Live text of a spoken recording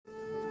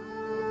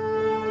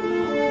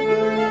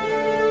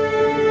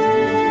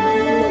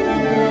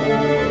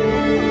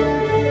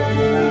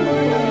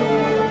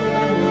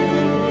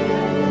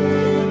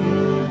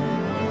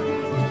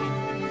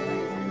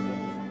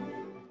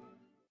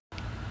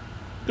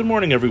Good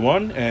morning,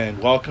 everyone, and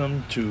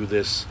welcome to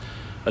this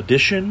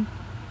edition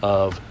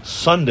of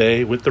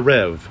Sunday with the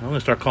Rev. I'm going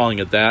to start calling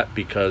it that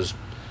because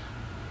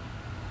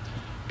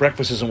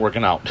breakfast isn't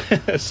working out.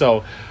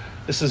 So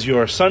this is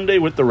your Sunday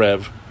with the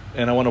Rev,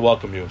 and I want to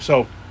welcome you.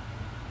 So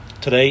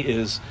today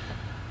is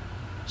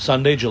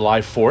Sunday,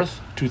 July 4th,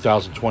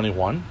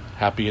 2021.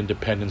 Happy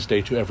Independence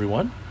Day to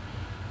everyone.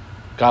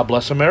 God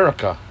bless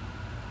America.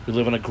 We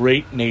live in a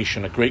great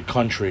nation, a great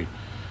country,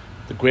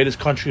 the greatest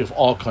country of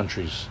all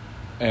countries.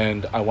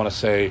 And I want to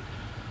say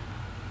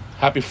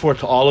happy 4th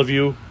to all of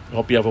you. I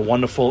hope you have a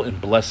wonderful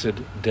and blessed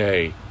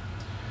day.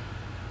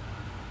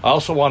 I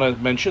also want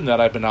to mention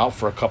that I've been out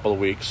for a couple of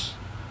weeks.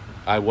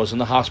 I was in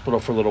the hospital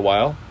for a little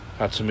while,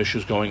 had some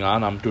issues going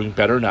on. I'm doing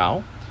better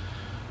now.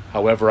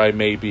 However, I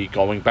may be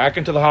going back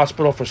into the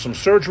hospital for some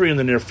surgery in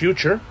the near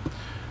future.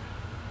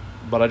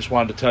 But I just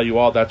wanted to tell you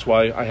all that's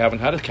why I haven't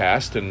had a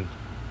cast in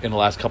the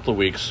last couple of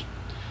weeks.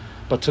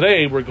 But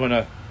today we're going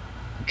to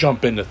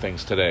jump into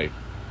things today.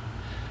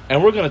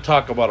 And we're going to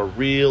talk about a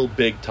real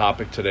big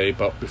topic today.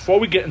 But before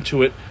we get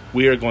into it,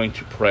 we are going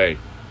to pray.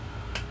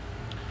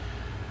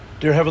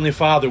 Dear Heavenly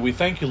Father, we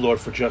thank you, Lord,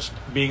 for just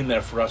being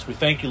there for us. We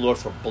thank you, Lord,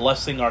 for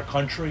blessing our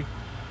country.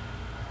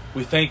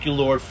 We thank you,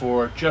 Lord,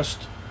 for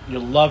just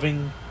your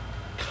loving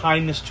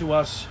kindness to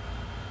us.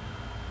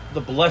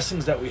 The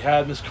blessings that we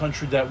had in this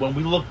country, that when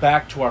we look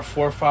back to our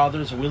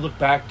forefathers and we look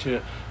back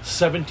to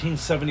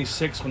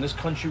 1776 when this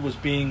country was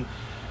being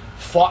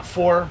fought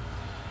for,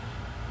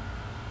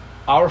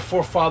 our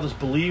forefathers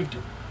believed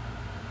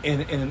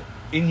in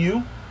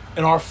you,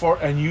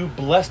 and you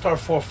blessed our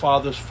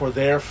forefathers for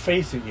their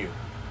faith in you.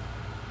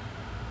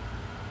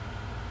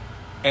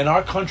 And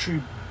our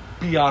country,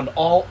 beyond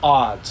all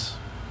odds,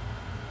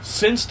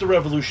 since the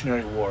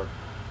Revolutionary War,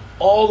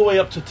 all the way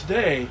up to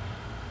today,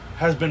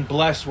 has been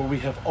blessed, where we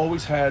have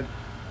always had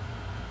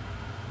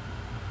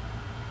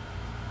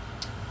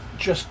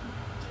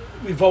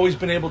we've always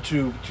been able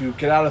to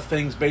get out of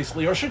things,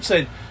 basically, or I should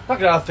say, not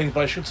get out of things,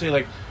 but I should say,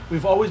 like,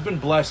 we've always been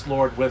blessed,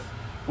 Lord,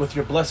 with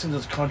your blessings in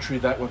this country,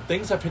 that when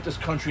things have hit this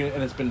country,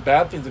 and it's been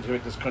bad things that have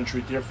hit this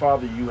country, dear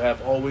Father, you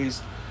have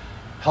always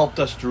helped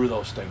us through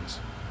those things.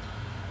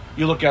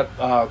 You look at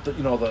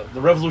the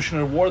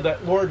Revolutionary War,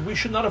 that, Lord, we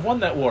should not have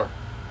won that war.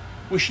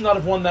 We should not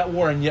have won that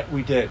war, and yet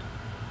we did.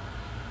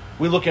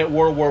 We look at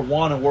World War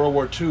I and World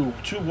War II,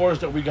 two wars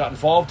that we got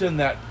involved in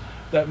that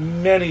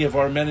many of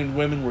our men and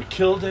women were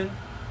killed in,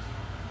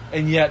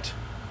 and yet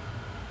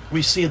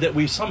we see that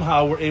we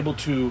somehow were able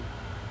to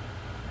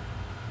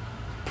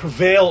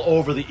prevail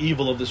over the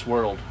evil of this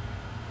world.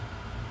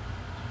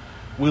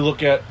 We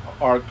look at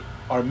our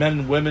men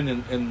and women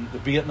in the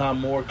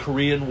Vietnam War,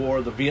 Korean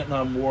War, the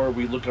Vietnam War.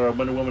 We look at our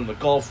men and women in the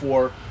Gulf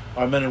War,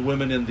 our men and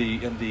women in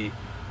the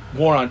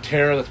war on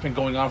terror that's been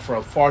going on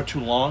for far too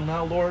long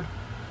now, Lord.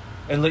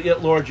 And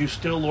yet, Lord, you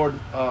still, Lord,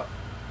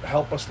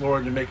 help us,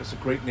 Lord, and make us a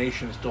great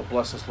nation and still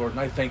bless us, Lord. And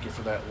I thank you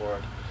for that,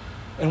 Lord.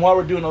 And while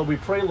we're doing that, we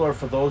pray, Lord,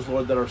 for those,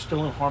 Lord, that are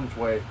still in harm's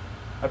way.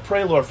 I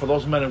pray, Lord, for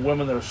those men and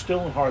women that are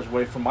still in harm's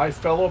way, for my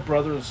fellow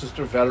brothers and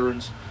sister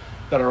veterans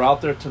that are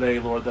out there today,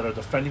 Lord, that are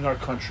defending our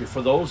country,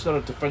 for those that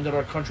have defended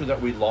our country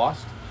that we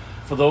lost,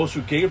 for those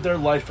who gave their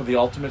life for the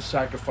ultimate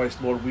sacrifice,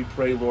 Lord, we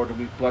pray, Lord, and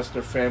we bless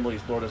their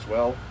families, Lord, as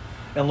well.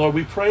 And, Lord,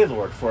 we pray,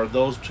 Lord, for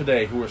those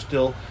today who are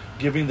still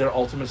giving their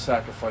ultimate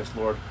sacrifice,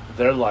 Lord,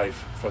 their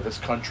life for this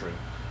country.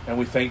 And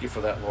we thank you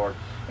for that, Lord.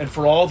 And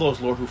for all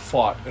those, Lord, who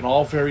fought in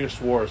all various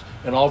wars,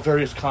 in all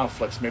various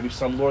conflicts, maybe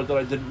some, Lord, that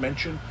I didn't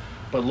mention,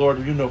 but, Lord,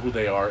 you know who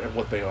they are and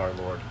what they are,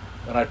 Lord.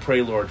 And I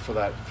pray, Lord, for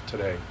that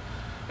today.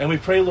 And we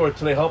pray, Lord,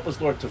 today, help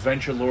us, Lord, to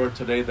venture, Lord,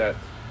 today that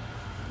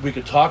we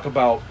could talk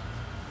about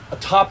a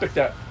topic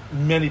that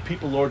many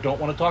people, Lord, don't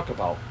want to talk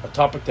about, a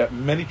topic that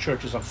many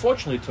churches,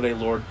 unfortunately, today,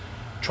 Lord,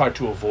 try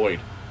to avoid.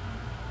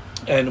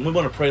 And we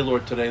want to pray,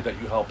 Lord, today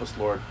that you help us,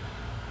 Lord,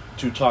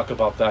 to talk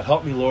about that.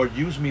 Help me, Lord.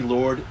 Use me,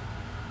 Lord,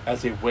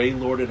 as a way,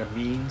 Lord, and a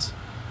means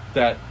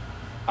that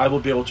I will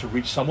be able to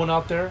reach someone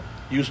out there.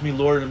 Use me,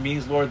 Lord, and a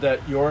means, Lord,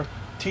 that you're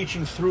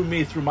teaching through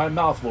me, through my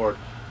mouth, Lord,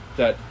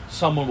 that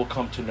someone will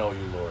come to know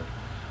you, Lord.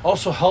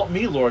 Also, help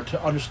me, Lord,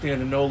 to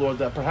understand and know, Lord,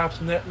 that perhaps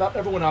not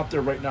everyone out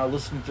there right now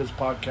listening to this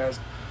podcast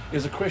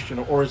is a Christian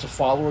or is a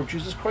follower of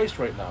Jesus Christ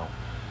right now.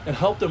 And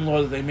help them,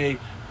 Lord, that they may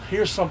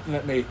hear something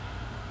that may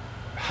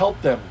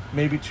help them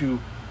maybe to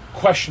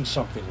question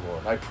something,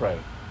 Lord, I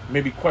pray.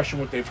 Maybe question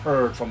what they've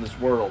heard from this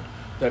world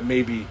that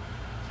maybe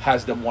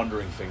has them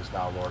wondering things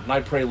now, Lord. And I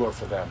pray, Lord,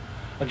 for them.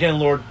 Again,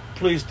 Lord,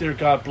 please, dear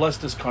God, bless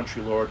this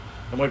country, Lord.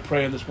 And we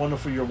pray in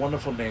your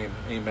wonderful name.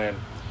 Amen.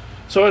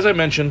 So as I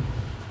mentioned,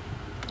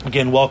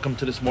 again, welcome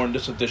to this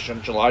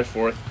edition, July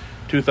 4th,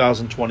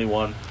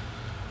 2021.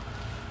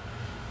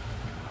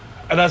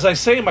 And as I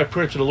say in my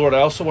prayer to the Lord, I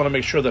also want to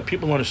make sure that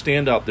people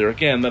understand out there,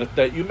 again,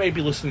 that you may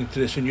be listening to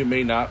this and you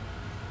may not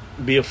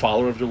be a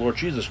follower of the Lord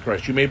Jesus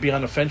Christ. You may be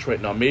on the fence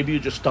right now. Maybe you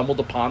just stumbled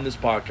upon this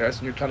podcast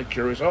and you're kind of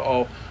curious,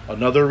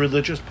 another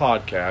religious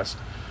podcast.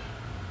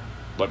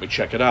 Let me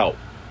check it out.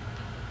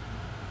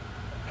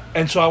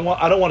 And so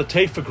I don't want to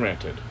take for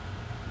granted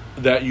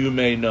that you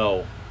may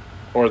know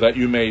or that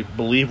you may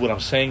believe what I'm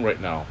saying right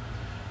now.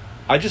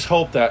 I just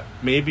hope that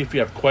maybe if you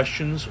have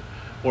questions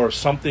or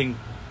something,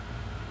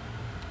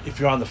 if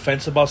you're on the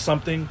fence about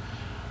something,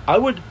 I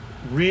would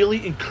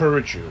really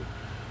encourage you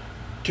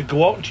to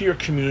go out into your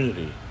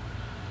community.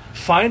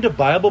 Find a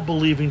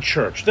Bible-believing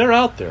church. They're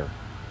out there.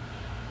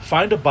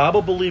 Find a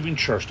Bible-believing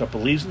church that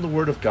believes in the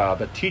Word of God,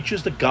 that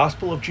teaches the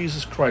gospel of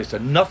Jesus Christ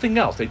and nothing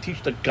else. They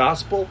teach the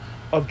gospel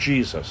of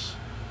Jesus.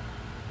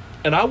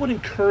 And I would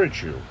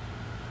encourage you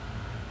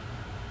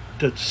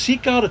to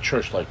seek out a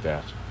church like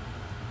that.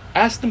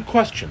 Ask them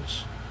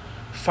questions.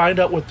 Find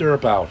out what they're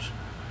about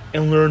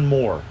and learn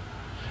more.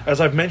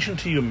 As I've mentioned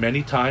to you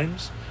many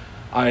times,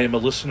 I am a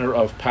listener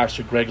of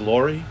Pastor Greg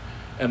Laurie.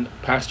 And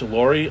Pastor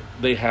Laurie,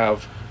 they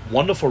have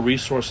wonderful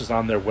resources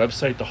on their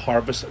website, the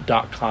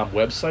harvest.com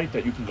website,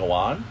 that you can go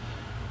on.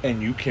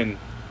 And you can,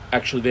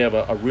 actually, they have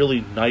a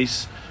really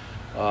nice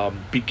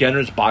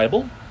beginner's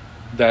Bible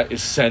that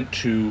is sent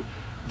to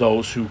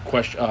those who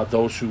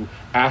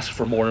ask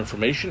for more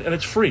information, and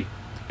it's free.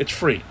 It's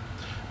free.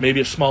 Maybe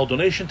a small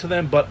donation to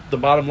them, but the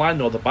bottom line,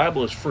 though, the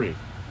Bible is free.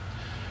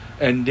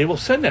 And they will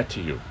send that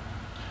to you.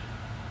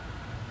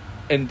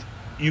 And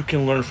you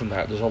can learn from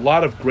that. There's a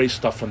lot of great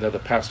stuff from there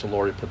that Pastor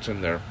Laurie puts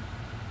in there.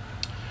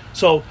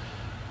 So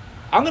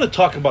I'm going to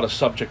talk about a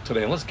subject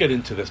today, and let's get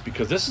into this,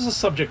 because this is a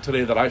subject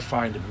today that I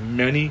find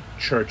many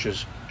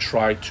churches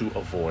try to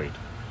avoid.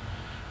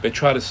 They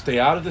try to stay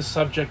out of this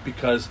subject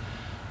because,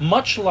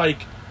 much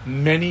like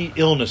many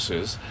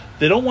illnesses,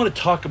 they don't want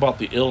to talk about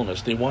the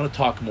illness. They want to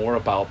talk more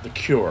about the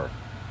cure.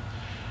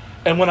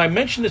 And when I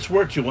mention this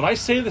word to you, when I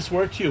say this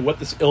word to you, what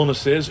this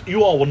illness is,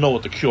 you all will know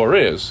what the cure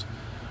is.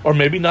 Or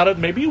maybe not,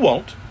 maybe you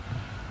won't.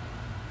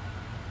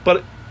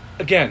 But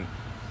again,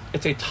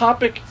 it's a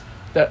topic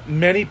that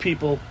many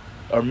people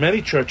or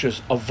many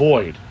churches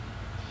avoid.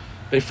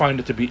 They find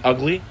it to be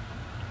ugly.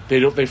 They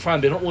don't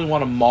really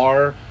want to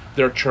mar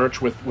their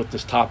church with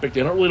this topic.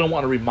 They don't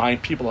want to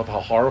remind people of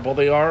how horrible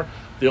they are.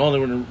 They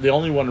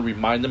only want to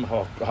remind them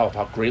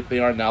how great they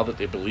are now that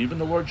they believe in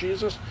the Lord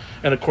Jesus.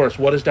 And of course,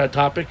 what is that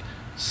topic?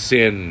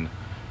 Sin.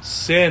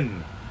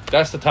 Sin.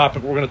 That's the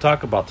topic we're going to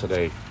talk about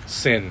today.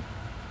 Sin.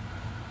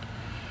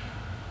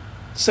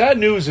 Sad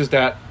news is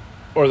that,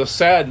 or the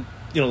sad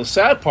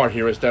part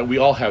here is that we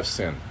all have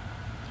sin.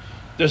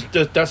 That's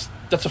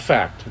a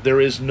fact. There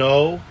is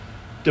no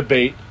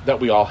debate that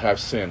we all have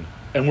sin,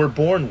 and we're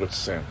born with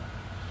sin.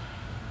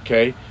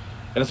 Okay?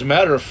 And as a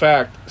matter of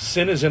fact,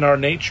 sin is in our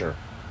nature.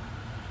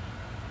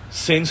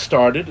 Sin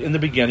started in the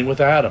beginning with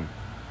Adam.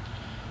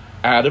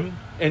 Adam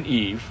and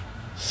Eve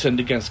sinned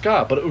against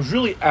God, but it was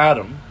really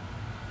Adam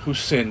who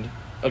sinned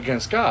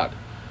against God.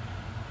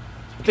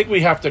 I think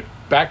we have to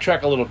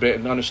backtrack a little bit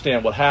and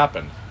understand what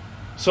happened.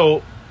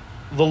 So,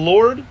 the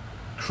Lord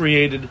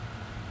created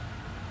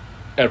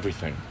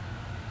everything.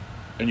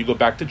 And you go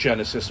back to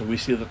Genesis, and we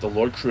see that the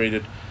Lord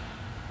created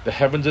the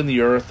heavens and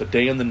the earth, the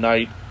day and the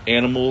night,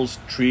 animals,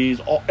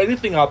 trees,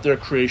 anything out there,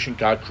 creation,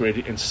 God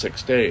created in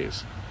 6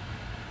 days.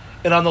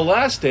 And on the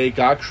last day,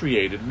 God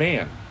created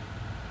man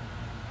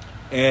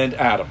and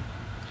Adam.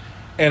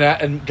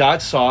 And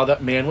God saw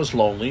that man was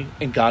lonely,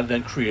 and God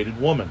then created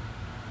woman.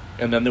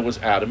 And then there was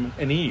Adam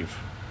and Eve.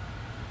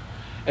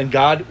 And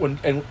God,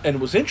 and it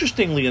was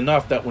interestingly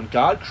enough that when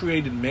God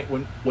created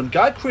when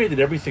God created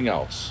everything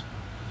else,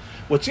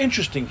 what's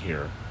interesting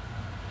here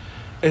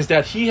is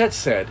that He had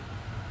said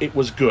it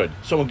was good.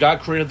 So when God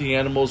created the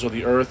animals or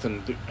the earth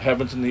and the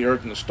heavens and the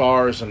earth and the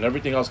stars and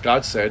everything else,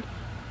 God said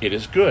it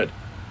is good.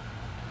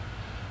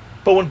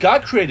 But when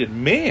God created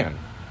man,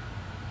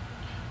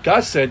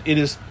 God said it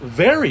is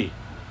very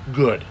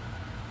good.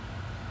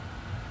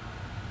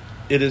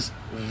 It is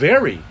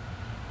very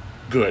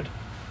good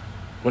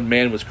when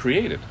man was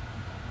created.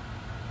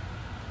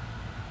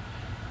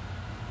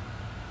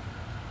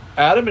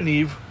 Adam and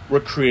Eve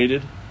were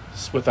created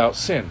without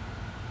sin.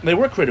 They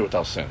were created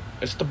without sin.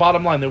 It's the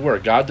bottom line, they were.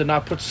 God did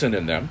not put sin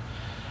in them.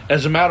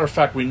 As a matter of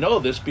fact, we know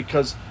this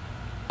because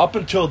up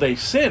until they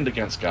sinned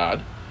against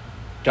God,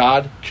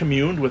 God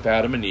communed with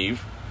Adam and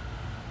Eve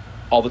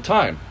all the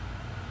time.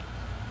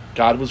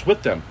 God was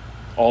with them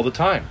all the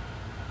time.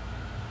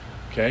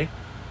 Okay?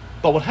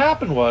 But what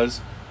happened was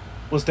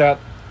that,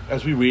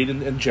 as we read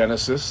in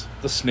Genesis,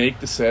 the snake,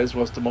 it says,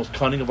 was the most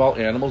cunning of all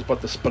animals,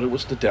 but it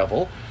was the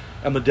devil.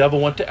 And the devil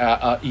went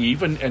to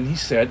Eve, and he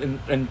said,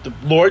 and the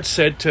Lord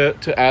said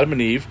to Adam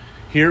and Eve,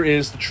 here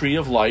is the tree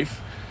of life,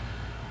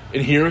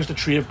 and here is the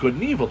tree of good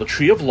and evil. The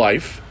tree of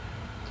life,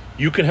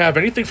 you can have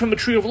anything from the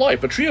tree of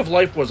life. The tree of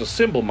life was a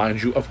symbol,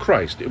 mind you, of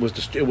Christ. It was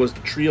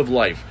the tree of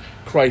life,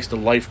 Christ, the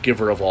life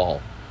giver of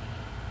all.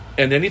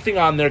 And anything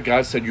on there,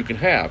 God said you can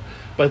have.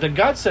 But then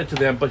God said to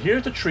them, but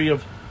here's the tree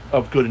of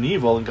good and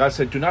evil. And God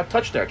said, do not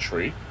touch that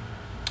tree,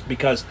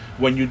 because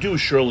when you do,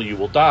 surely you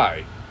will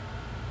die.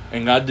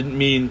 And God didn't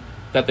mean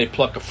that they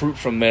pluck a fruit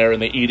from there and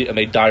they eat it and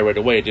they die right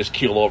away, just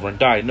keel over and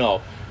die.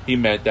 No, He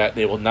meant that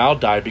they will now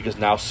die because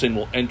now sin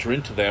will enter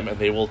into them and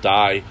they will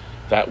die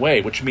that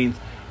way. Which means,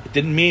 it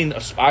didn't mean,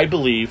 I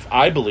believe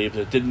that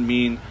it didn't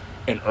mean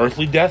an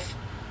earthly death.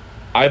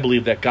 I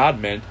believe that God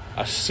meant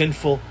a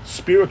sinful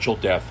spiritual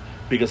death,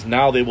 because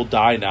now they will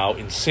die now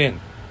in sin.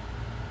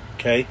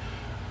 Okay?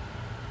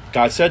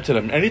 God said to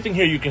them, anything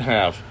here you can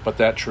have but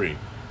that tree.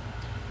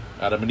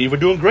 Adam and Eve are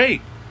doing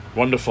great.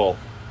 Wonderful.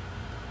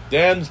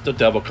 Then the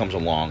devil comes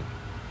along.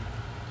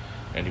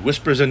 And he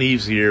whispers in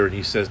Eve's ear, and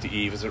he says to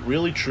Eve, is it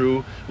really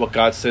true what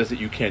God says that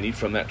you can't eat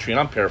from that tree? And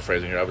I'm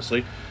paraphrasing here,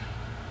 obviously,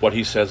 what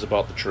he says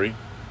about the tree.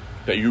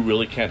 That you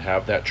really can't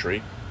have that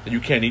tree. That you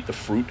can't eat the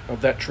fruit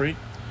of that tree.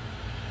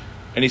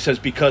 And he says,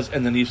 because,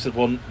 and then Eve said,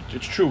 well,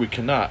 it's true, we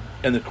cannot.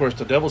 And of course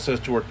the devil says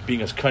to her,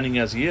 being as cunning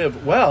as he is,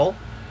 well,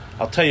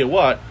 I'll tell you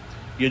what,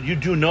 you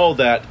do know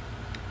that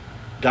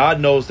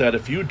God knows that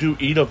if you do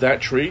eat of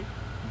that tree,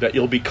 that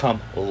you'll become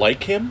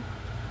like him,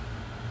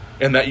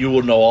 and that you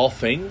will know all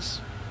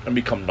things, and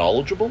become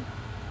knowledgeable,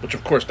 which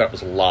of course that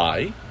was a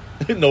lie.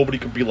 Nobody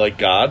could be like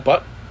God,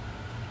 but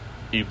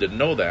Eve didn't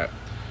know that.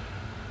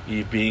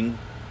 Eve, being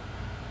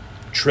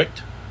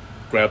tricked,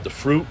 grabbed the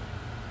fruit,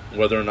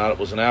 whether or not it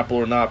was an apple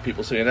or not.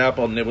 People say an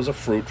apple, and it was a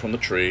fruit from the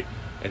tree,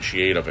 and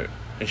she ate of it,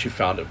 and she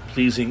found it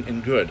pleasing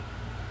and good.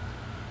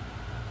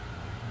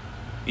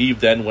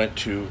 Eve then went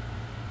to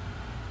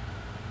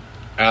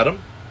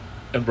Adam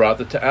and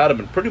brought it to Adam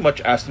and pretty much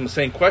asked him the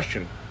same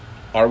question.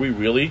 Are we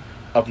really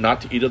of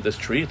not to eat of this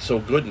tree? It's so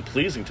good and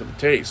pleasing to the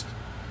taste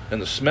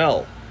and the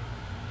smell.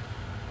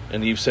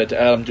 And Eve said to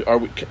Adam, are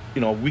we,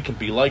 we can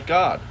be like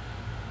God.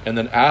 And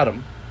then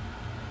Adam,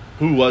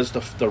 who was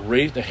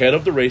the head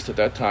of the race at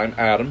that time,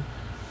 Adam,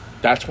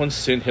 that's when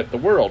sin hit the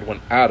world, when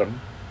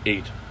Adam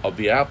ate of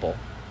the apple.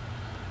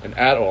 And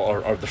Adam,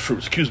 or the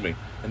fruit,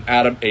 and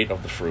Adam ate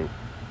of the fruit.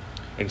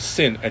 And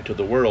sin entered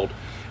the world.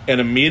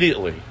 And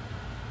immediately,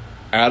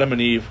 Adam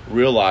and Eve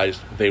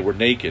realized they were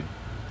naked.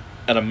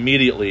 And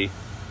immediately,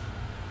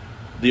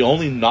 the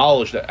only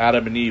knowledge that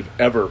Adam and Eve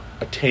ever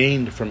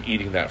attained from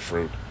eating that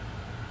fruit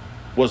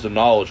was the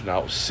knowledge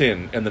now of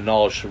sin, and the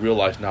knowledge to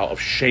realize now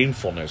of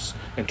shamefulness,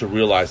 and to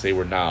realize they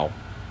were now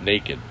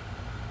naked.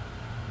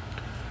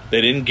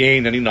 They didn't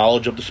gain any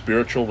knowledge of the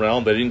spiritual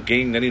realm. They didn't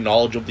gain any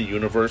knowledge of the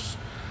universe.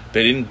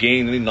 They didn't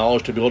gain any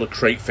knowledge to be able to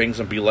create things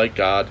and be like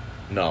God.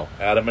 No,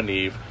 Adam and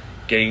Eve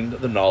gained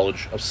the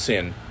knowledge of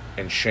sin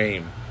and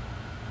shame.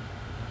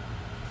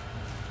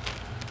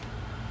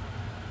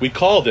 We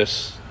call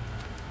this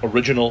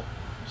original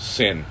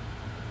sin.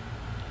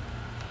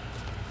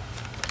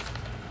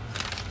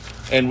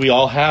 And we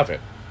all have it.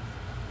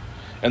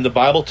 And the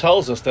Bible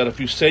tells us that if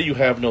you say you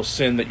have no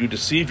sin, that you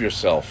deceive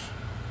yourself.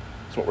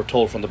 That's what we're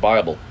told from the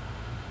Bible.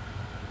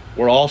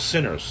 We're all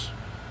sinners.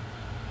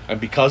 And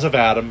because of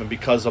Adam, and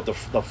because of the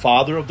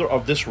father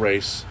of this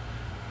race,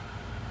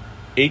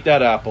 ate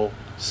that apple,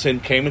 sin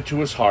came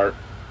into his heart,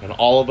 and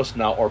all of us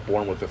now are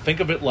born with it.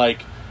 Think of it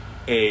like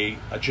a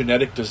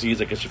genetic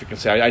disease, I guess if you can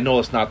say. I know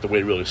it's not the way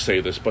to really say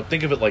this, but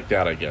think of it like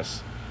that, I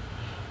guess.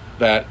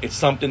 That it's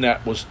something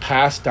that was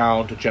passed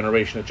down to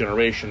generation,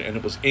 and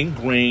it was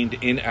ingrained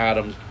in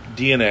Adam's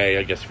DNA,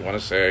 I guess if you want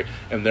to say,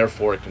 and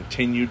therefore it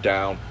continued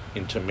down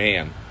into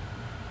man.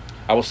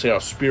 I will say our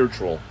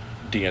spiritual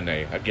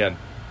DNA. Again,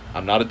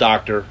 I'm not a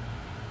doctor.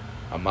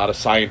 I'm not a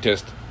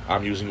scientist.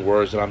 I'm using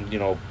words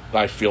that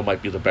I feel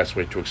might be the best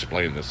way to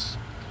explain this.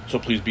 So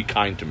please be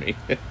kind to me.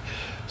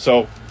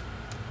 So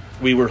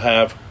we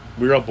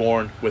are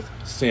born with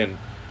sin,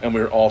 and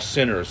we're all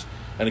sinners.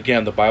 And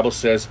again, the Bible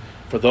says,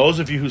 for those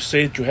of you who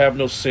say that you have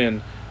no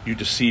sin, you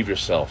deceive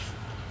yourself.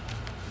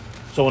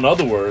 So in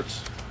other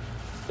words,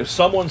 if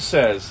someone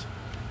says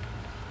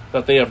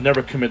that they have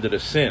never committed a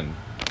sin,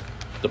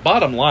 the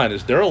bottom line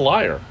is they're a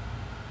liar.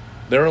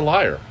 They're a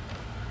liar.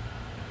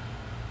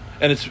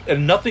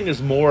 And nothing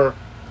is more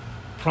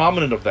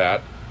prominent of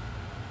that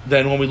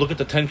than when we look at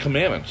the Ten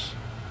Commandments.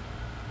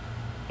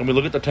 When we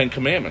look at the Ten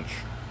Commandments.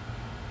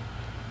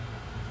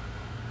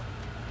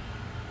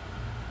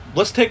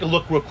 Let's take a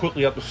look real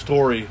quickly at the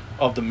story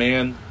of the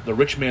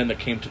rich man that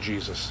came to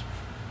Jesus.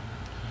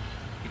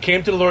 He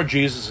came to the Lord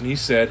Jesus and he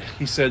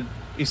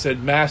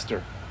said,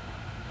 Master,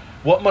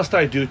 what must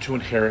I do to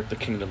inherit the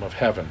kingdom of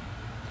heaven?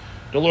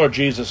 The Lord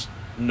Jesus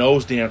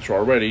knows the answer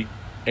already,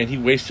 and he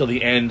waits till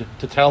the end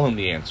to tell him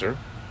the answer.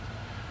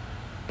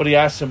 But he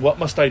asks him, what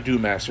must I do,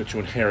 Master, to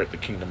inherit the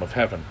kingdom of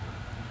heaven?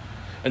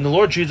 And the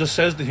Lord Jesus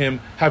says to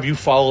him, have you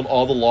followed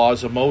all the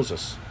laws of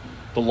Moses?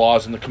 The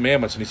laws and the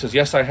commandments? And he says,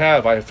 yes, I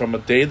have. From the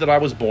day that I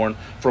was born,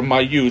 from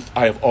my youth,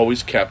 I have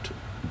always kept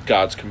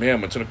God's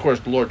commandments. And of course,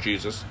 the Lord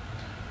Jesus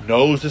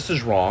knows this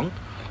is wrong,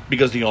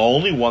 because the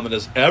only one that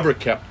has ever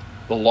kept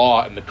the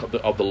law and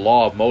the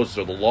law of Moses,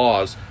 or the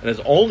laws, and is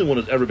the only one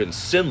who's ever been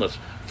sinless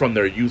from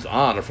their youth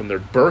on, or from their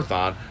birth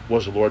on,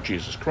 was the Lord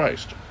Jesus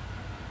Christ.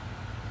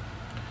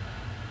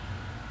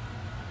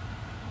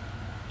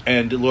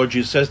 And the Lord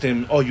Jesus says to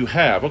him, oh, you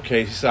have?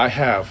 Okay. He says, I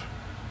have.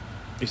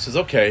 He says,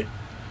 okay.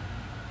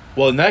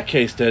 Well, in that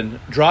case,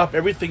 then, drop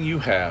everything you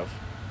have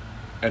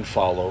and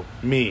follow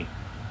me.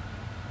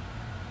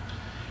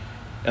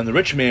 And the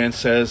rich man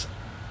says,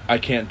 I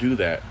can't do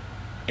that.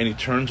 And he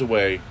turns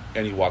away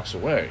and he walks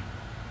away.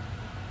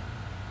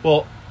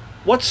 Well,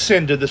 what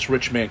sin did this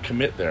rich man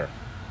commit there?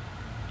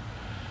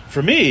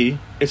 For me,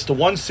 it's the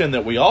one sin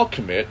that we all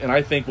commit, and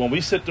I think when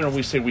we sit there and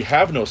we say we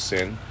have no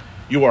sin,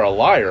 you are a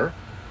liar.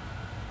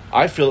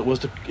 I feel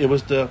it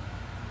was the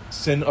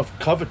sin of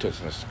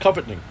covetousness,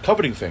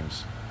 coveting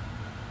things.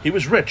 He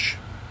was rich,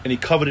 and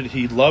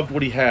he loved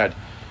what he had.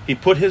 He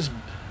put his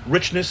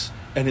richness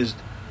and his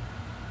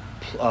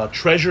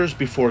treasures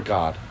before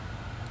God,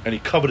 and he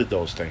coveted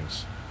those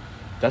things.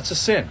 That's a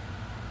sin.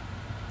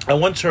 I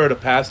once heard a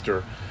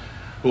pastor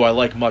who I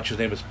like much. His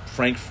name is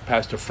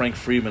Pastor Frank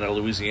Friedman out of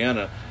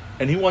Louisiana,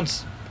 and he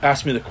once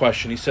asked me the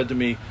question. He said to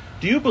me,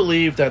 "Do you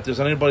believe that there's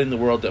anybody in the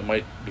world that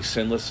might be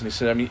sinless?" And he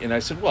said, and I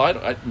said,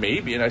 "Well,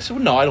 maybe." And I said,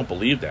 "Well, no, I don't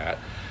believe that."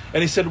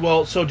 And he said,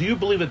 "Well, so do you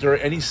believe that there are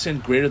any sin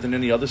greater than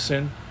any other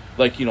sin?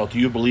 Like, do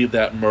you believe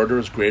that murder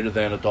is greater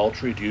than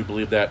adultery? Do you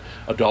believe that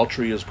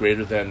adultery is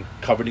greater than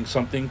coveting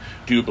something?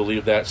 Do you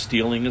believe that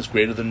stealing is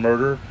greater than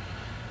murder?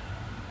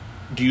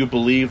 Do you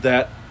believe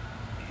that,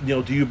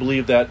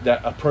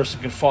 that a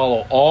person can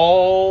follow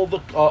all the,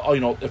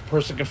 if a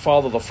person can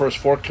follow the first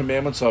 4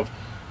 commandments of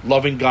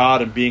loving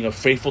God and being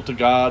faithful to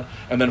God,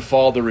 and then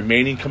follow the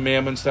remaining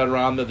commandments that are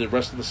on there, the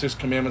rest of the 6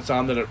 commandments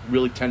on there that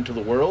really tend to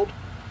the world?"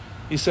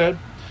 He said.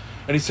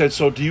 And he said,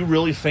 "So do you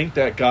really think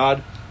that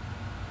a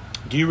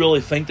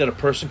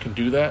person can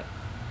do that?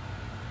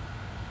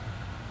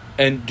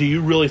 And do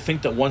you really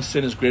think that one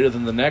sin is greater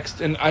than the next?"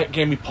 And it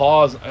gave me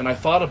pause, and I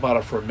thought about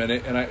it for a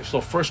minute.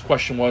 So first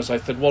question was, I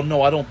said, "Well,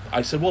 no, I don't."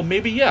 I said, "Well,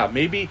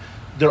 maybe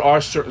there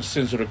are certain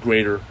sins that are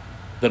greater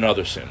than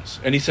other sins."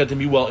 And he said to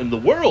me, "Well, in the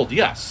world,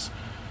 yes.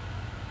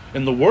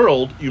 In the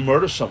world, you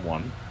murder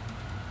someone,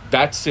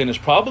 that sin is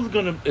probably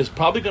going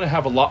to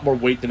have a lot more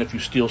weight than if you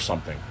steal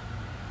something.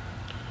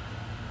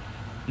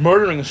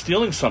 Murdering and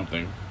stealing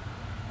something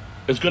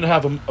is going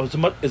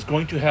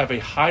to have a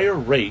higher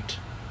rate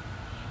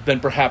than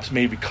perhaps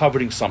maybe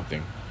coveting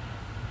something,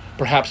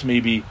 perhaps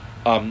maybe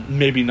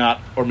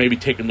not, or maybe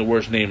taking the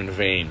Lord's name in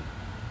vain,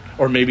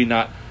 or maybe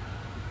not,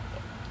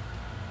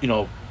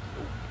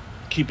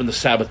 keeping the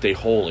Sabbath day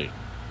holy."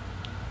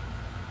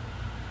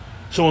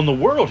 So in the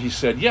world, he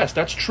said, yes,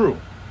 that's true.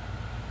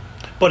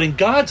 But in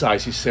God's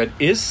eyes, he said,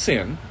 is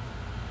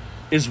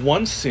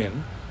one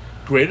sin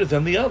greater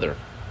than the other?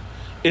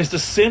 Is the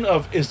sin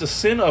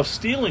of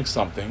stealing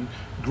something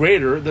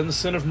greater than the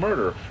sin of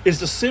murder? Is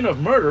the sin of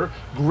murder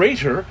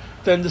greater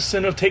than the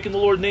sin of taking the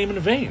Lord's name in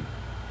vain?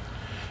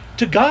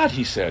 To God,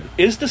 he said,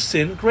 is the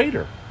sin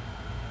greater?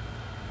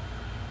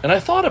 And I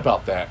thought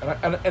about that,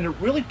 and it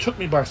really took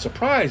me by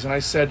surprise. And I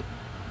said,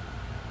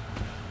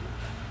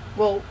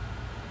 "Well,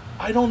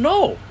 I don't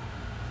know."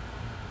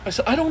 I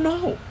said, "I don't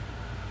know.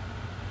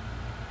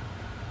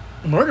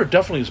 Murder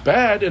definitely is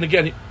bad." And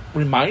again,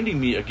 reminding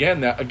me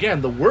again that,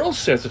 the world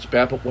says it's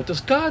bad, but what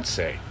does God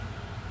say?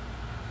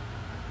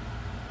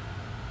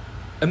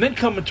 And then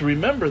coming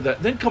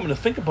to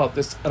think about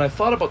this, and I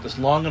thought about this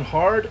long and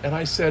hard, and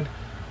I said,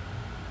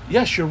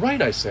 "Yes, you're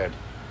right," I said.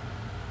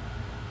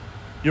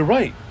 "You're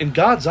right. In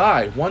God's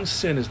eye, one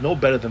sin is no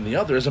better than the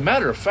other. As a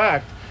matter of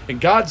fact, in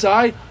God's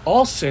eye,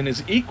 all sin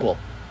is equal.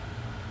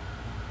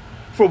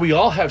 For we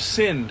all have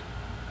sinned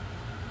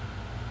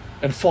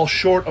and fall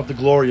short of the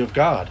glory of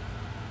God.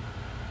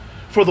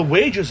 For the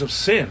wages of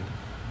sin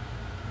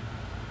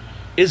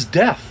is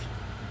death."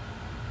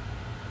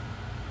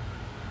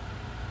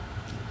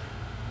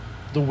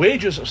 The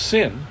wages of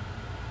sin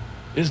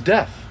is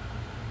death.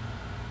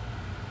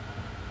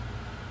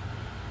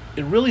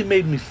 It really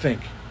made me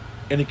think,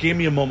 and it gave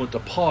me a moment to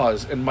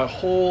pause, and my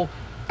whole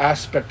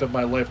aspect of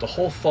my life, the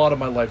whole thought of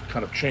my life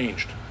kind of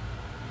changed.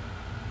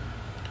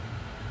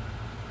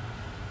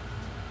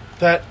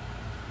 That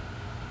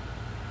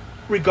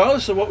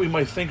regardless of what we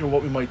might think or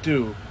what we might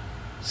do,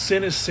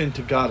 sin is sin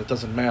to God. It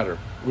doesn't matter.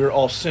 We're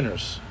all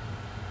sinners.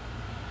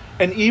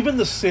 And even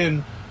the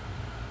sin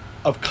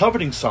of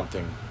coveting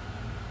something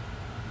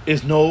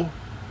is no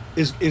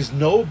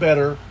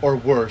better or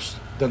worse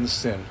than the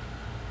sin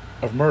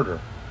of murder.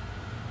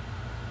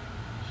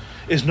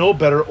 Is no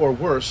better or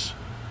worse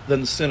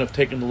than the sin of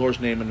taking the Lord's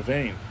name in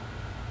vain.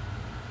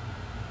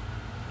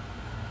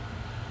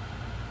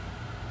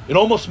 It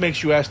almost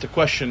makes you ask the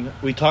question.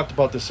 We talked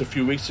about this a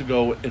few weeks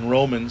ago in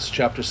Romans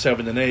chapter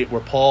 7 and 8,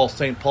 where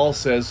St. Paul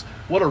says,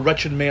 "What a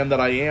wretched man that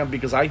I am,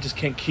 because I just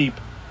can't keep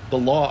the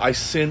law. I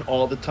sin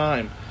all the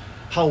time.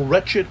 How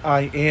wretched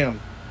I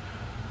am,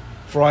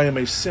 for I am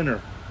a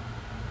sinner,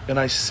 and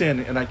I sin,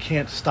 and I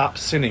can't stop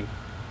sinning.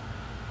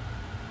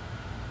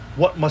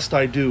 What must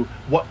I do?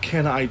 What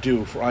can I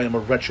do? For I am a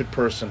wretched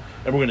person."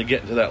 And we're going to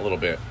get into that a little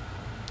bit.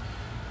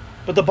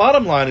 But the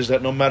bottom line is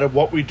that no matter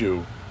what we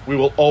do, we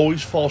will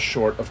always fall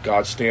short of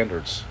God's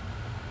standards.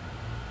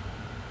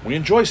 We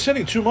enjoy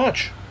sinning too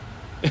much.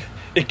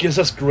 It gives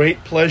us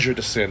great pleasure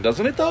to sin,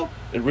 doesn't it, though?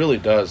 It really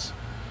does.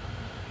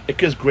 It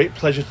gives great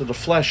pleasure to the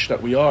flesh that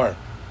we are.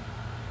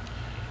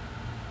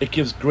 It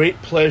gives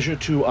great pleasure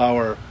to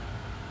our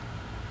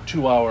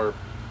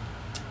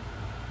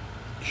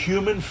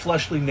human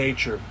fleshly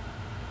nature.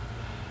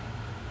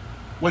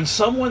 When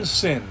someone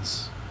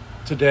sins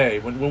today,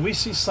 when we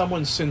see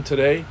someone sin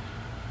today,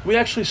 we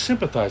actually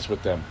sympathize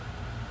with them.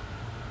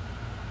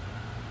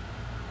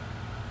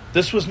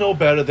 This was no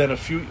better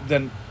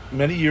than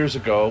many years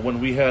ago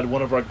when we had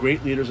one of our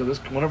leaders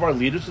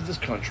of this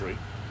country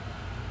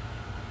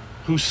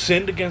who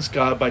sinned against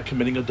God by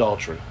committing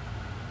adultery.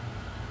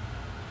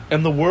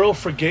 And the world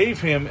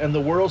forgave him, and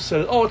the world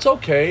said, oh, it's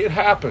okay, it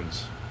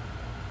happens.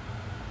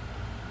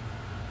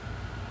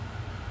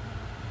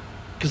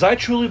 Because I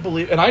truly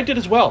believe, and I did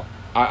as well.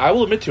 I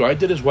will admit to you, I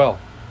did as well.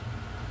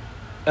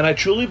 And I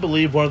truly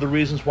believe one of the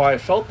reasons why I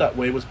felt that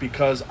way was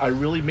because I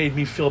really made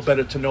me feel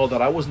better to know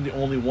that I wasn't the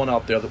only one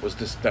out there that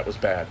was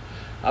bad.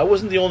 I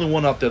wasn't the only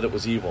one out there that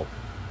was evil.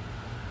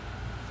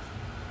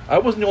 I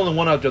wasn't the only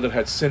one out there that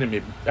had sin in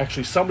me.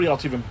 Actually, somebody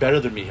else even better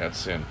than me had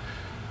sin.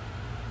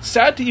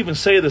 Sad to even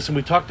say this, and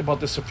we talked about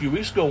this a few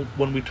weeks ago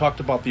when we talked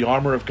about the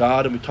armor of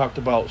God, and we talked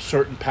about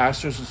certain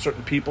pastors and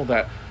certain people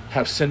that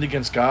have sinned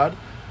against God.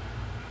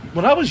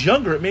 When I was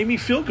younger, it made me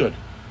feel good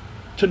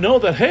to know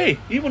that, hey,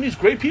 even these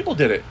great people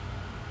did it.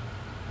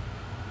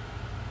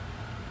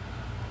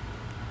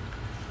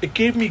 It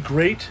gave me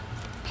great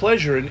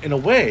pleasure in a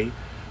way,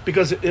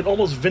 because it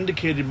almost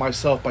vindicated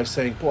myself by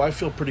saying, boy, I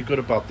feel pretty good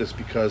about this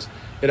because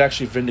it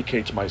actually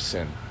vindicates my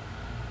sin.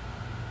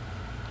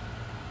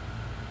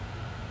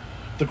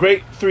 The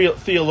great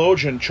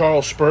theologian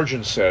Charles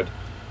Spurgeon said,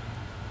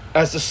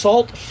 as the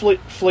salt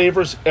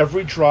flavors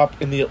every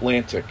drop in the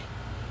Atlantic,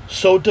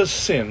 so does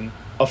sin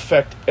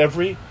affect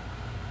every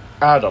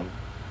atom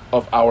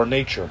of our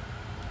nature.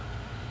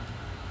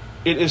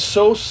 It is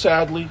so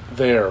sadly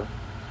there,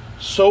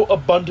 so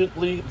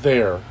abundantly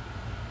there,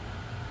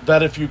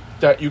 that if you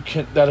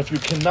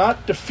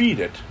cannot defeat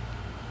it,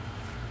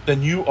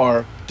 then you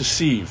are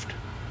deceived.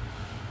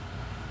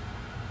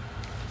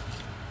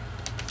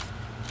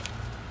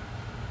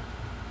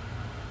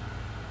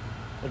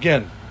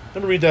 Again,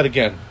 let me read that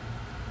again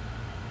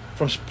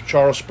from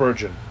Charles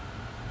Spurgeon.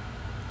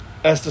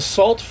 As the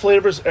salt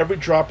flavors every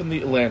drop in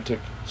the Atlantic,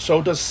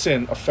 so does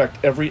sin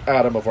affect every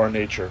atom of our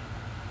nature.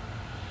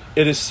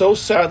 It is so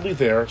sadly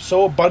there,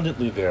 so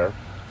abundantly there,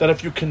 that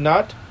if you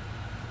cannot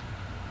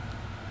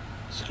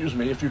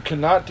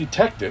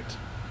detect it,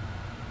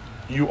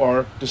 you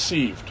are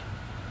deceived.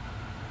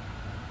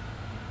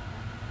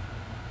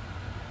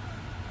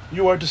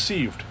 You are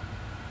deceived.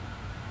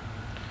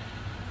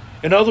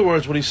 In other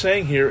words, what he's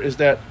saying here is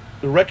that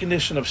the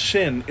recognition of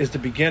sin is the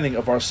beginning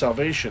of our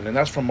salvation. And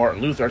that's from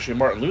Martin Luther. Actually,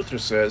 Martin Luther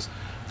says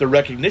the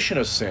recognition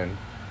of sin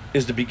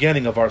is the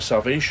beginning of our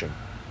salvation.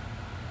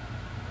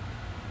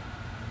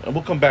 And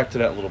we'll come back to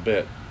that in a little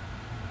bit.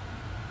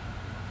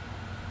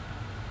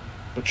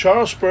 But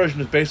Charles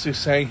Spurgeon is basically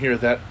saying here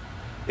that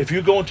if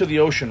you go into the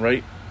ocean,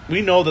 right,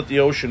 we know that the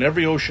ocean,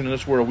 every ocean in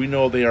this world, we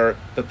know they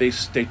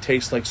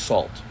taste like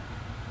salt.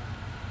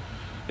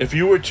 If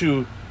you were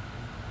to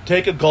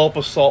take a gulp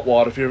of salt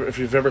water, if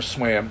you've ever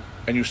swam,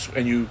 and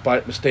you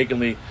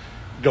mistakenly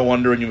go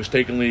under and you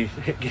mistakenly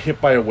get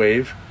hit by a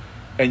wave,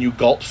 and you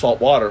gulp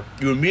salt water,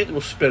 you immediately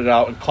will spit it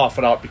out and cough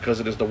it out because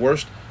it is the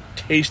worst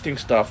tasting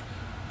stuff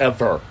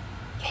ever.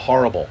 It's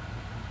horrible.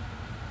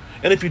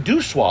 And if you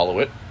do swallow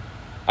it,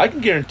 I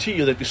can guarantee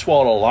you that if you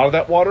swallow a lot of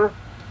that water,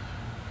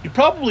 you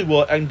probably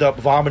will end up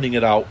vomiting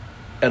it out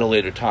at a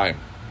later time.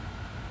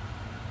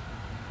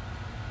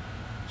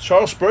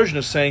 Charles Spurgeon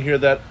is saying here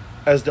that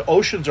as the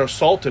oceans are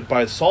salted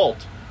by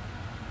salt,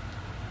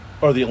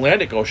 or the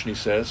Atlantic Ocean, he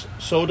says,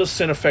 so does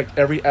sin affect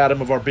every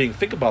atom of our being.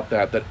 Think about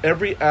that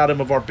every atom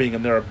of our being,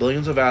 and there are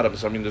billions of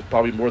atoms, I mean, there's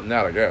probably more than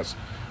that, I guess,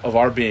 of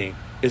our being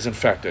is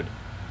infected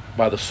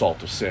by the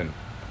salt of sin.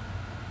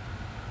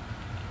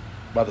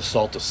 By the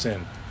salt of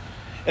sin.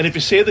 And if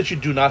you say that you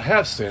do not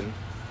have sin,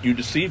 you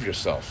deceive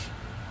yourself.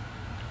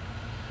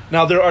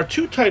 Now, there are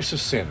two types of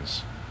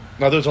sins.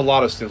 Now, there's a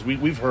lot of sins.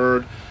 We've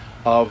heard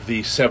of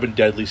the 7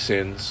 deadly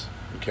sins,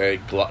 okay,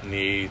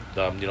 gluttony,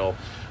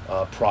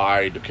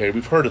 pride, okay,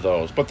 we've heard of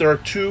those. But there are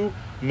two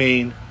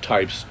main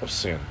types of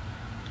sin.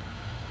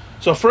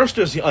 So first,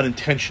 there's the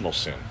unintentional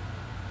sin.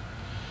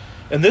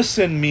 And this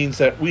sin means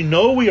that we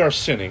know we are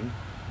sinning,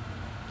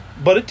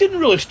 but it didn't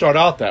really start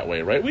out that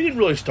way, right? We didn't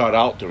really start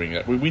out doing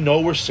it. We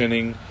know we're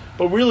sinning,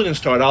 but we really didn't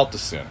start out to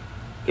sin.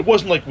 It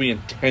wasn't like we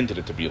intended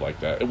it to be like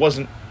that. It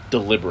wasn't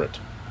deliberate.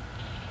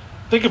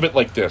 Think of it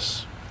like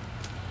this.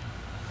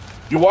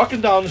 You're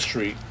walking down the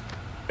street,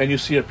 and you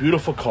see a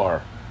beautiful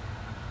car.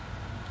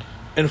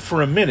 And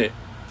for a minute,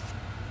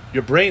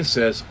 your brain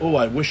says, oh,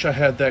 I wish I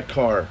had that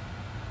car.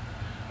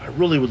 I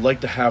really would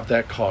like to have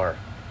that car.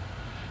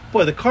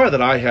 Boy, the car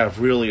that I have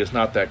really is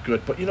not that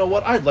good, but you know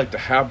what? I'd like to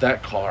have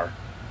that car.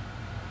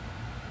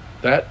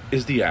 That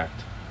is the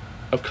act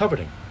of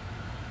coveting.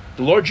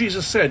 The Lord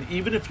Jesus said,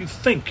 even if you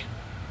think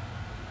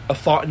a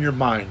thought in your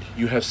mind,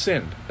 you have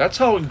sinned. That's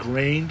how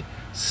ingrained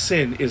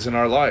sin is in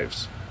our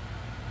lives.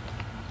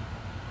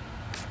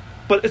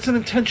 But it's an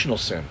intentional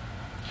sin.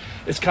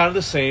 It's kind of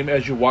the same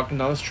as you're walking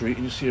down the street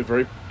and you see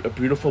a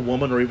beautiful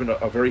woman or even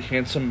a very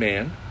handsome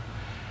man,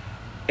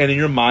 and in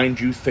your mind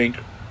you think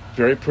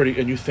very pretty,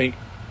 and you think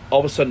all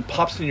of a sudden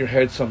pops in your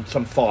head some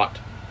thought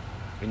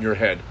in your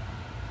head.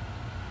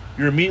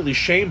 You're immediately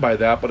shamed by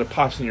that, but it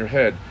pops in your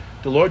head.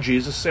 The Lord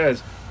Jesus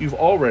says you've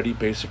already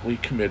basically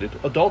committed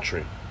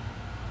adultery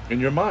in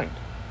your mind.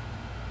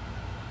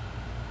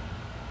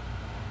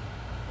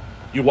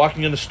 You're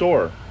walking in a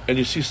store and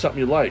you see something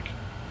you like.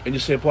 And you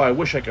say, boy, I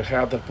wish I could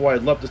have that. Boy,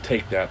 I'd love to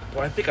take that.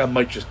 Boy, I think I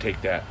might just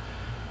take that.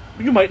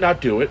 You might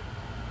not do it,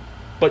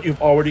 but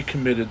you've already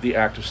committed the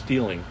act of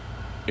stealing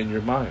in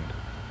your mind.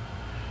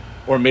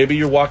 Or maybe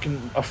you're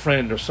walking a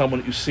friend or someone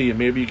that you see, and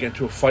maybe you get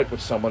into a fight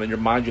with someone in your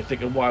mind. You're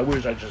thinking, well,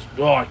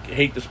 I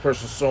hate this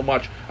person so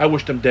much. I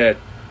wish them dead.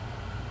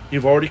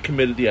 You've already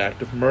committed the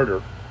act of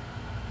murder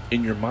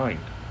in your mind.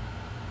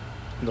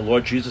 And the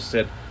Lord Jesus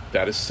said,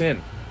 that is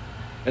sin.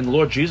 And the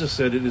Lord Jesus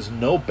said it is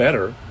no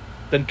better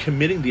than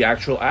committing the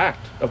actual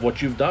act of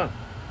what you've done.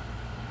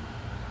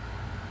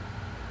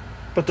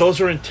 But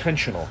those are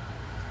intentional.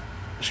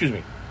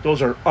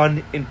 Those are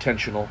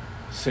unintentional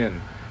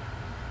sin.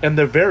 And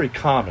they're very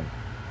common.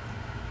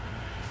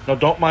 Now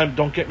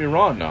don't get me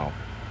wrong now.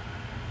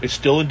 It's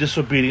still in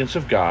disobedience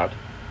of God,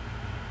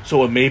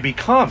 so it may be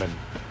common,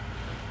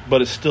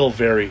 but it's still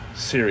very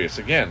serious.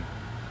 Again,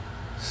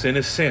 sin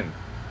is sin.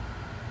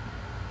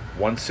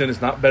 One sin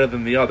is not better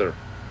than the other.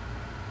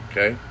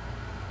 Okay?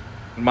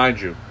 And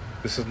mind you,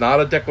 this is not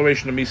a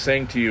declaration of me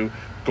saying to you,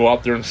 go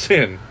out there and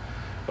sin.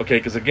 Okay,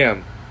 because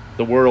again,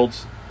 the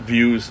world's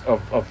views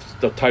of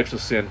the types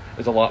of sin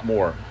is a lot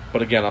more.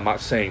 But again, I'm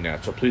not saying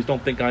that, so please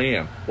don't think I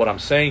am. What I'm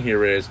saying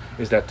here is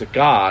that to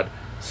God,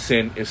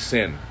 sin is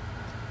sin.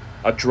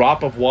 A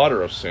drop of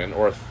water of sin,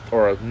 or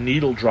a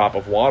needle drop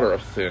of water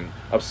of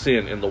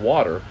sin in the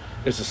water,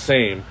 is the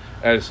same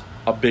as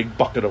a big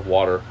bucket of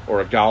water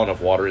or a gallon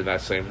of water in that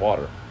same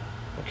water.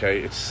 Okay,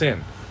 it's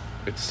sin.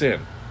 It's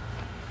sin.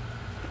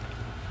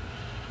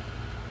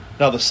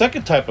 Now, the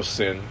second type of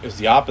sin is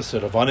the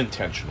opposite of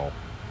unintentional,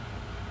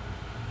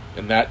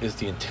 and that is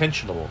the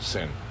intentional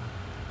sin.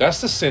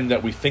 That's the sin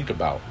that we think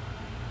about.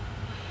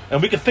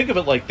 And we can think of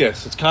it like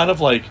this. It's kind of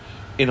like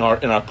in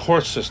our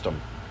court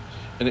system.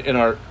 In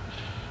our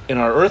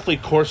earthly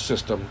court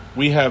system,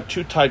 we have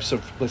two types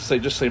of,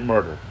 just say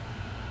murder.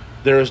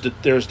 There's the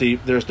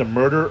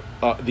murder,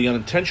 the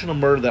unintentional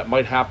murder that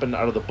might happen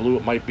out of the blue.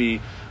 It might be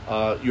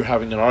you're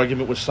having an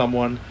argument with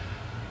someone.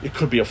 It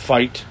could be a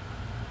fight.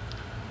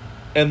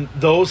 And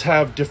those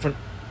have different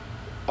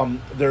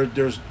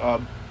there's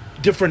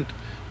different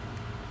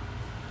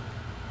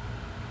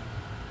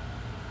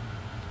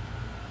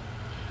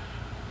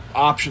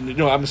option. I'm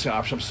going to say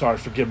option. I'm sorry,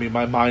 forgive me.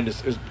 My mind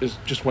is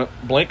just went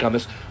blank on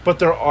this. But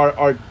there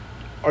are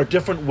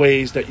different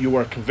ways that you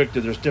are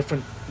convicted. There's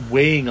different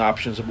weighing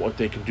options of what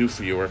they can do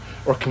for you,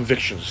 or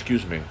convictions,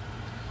 excuse me.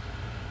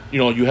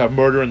 You have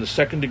murder in the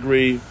second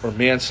degree or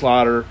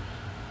manslaughter.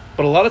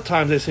 But a lot of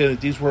times they say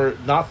that these were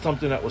not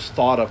something that was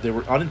thought of. They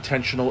were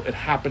unintentional. It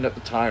happened at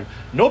the time.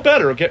 No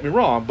better, get me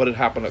wrong, but it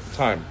happened at the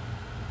time.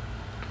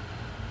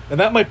 And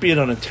that might be an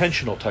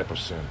unintentional type of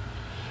sin.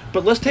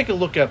 But let's take a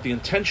look at the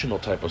intentional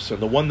type of sin,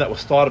 the one that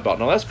was thought about.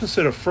 Now, that's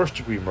considered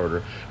first-degree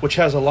murder, which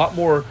has a lot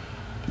more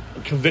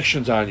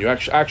convictions on you.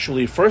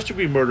 Actually,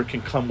 first-degree murder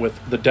can come with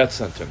the death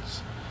sentence.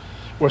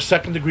 Where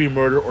second-degree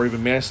murder or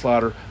even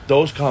manslaughter,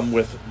 those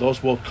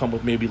will come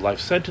with maybe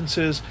life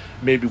sentences,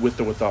 maybe with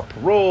or without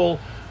parole,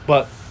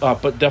 but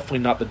definitely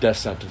not the death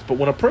sentence. But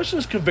when a person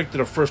is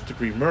convicted of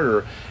first-degree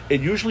murder,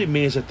 it usually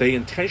means that they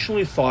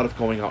intentionally thought of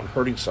going out and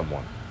hurting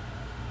someone.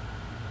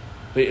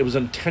 It was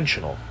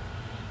intentional.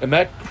 And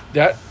that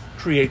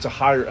creates a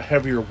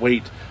heavier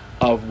weight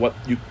of what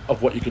you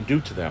can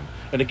do to them.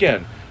 And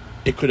again,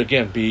 it could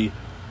be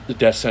the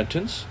death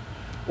sentence,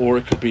 or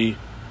it could be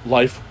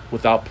life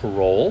without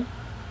parole.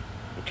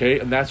 Okay,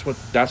 and that's what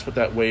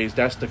that weighs.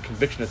 That's the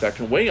conviction that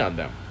can weigh on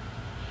them.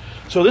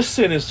 So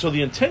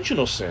the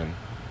intentional sin,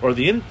 or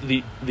the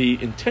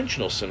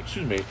intentional sin,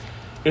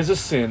 is a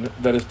sin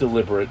that is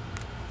deliberate,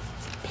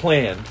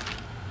 planned,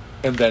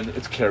 and then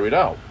it's carried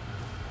out.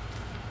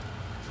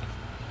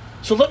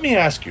 So let me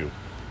ask you,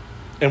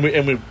 I'm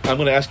going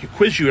to ask you,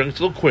 quiz you, and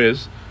it's a little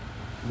quiz.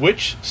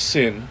 Which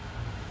sin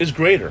is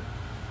greater?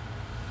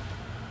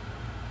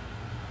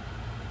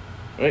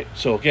 Right.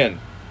 So again,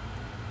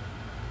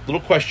 little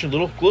question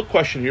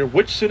here.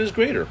 Which sin is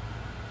greater?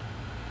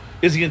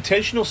 Is the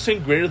intentional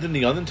sin greater than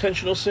the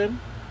unintentional sin?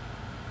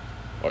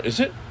 Or is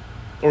it?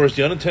 Or is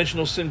the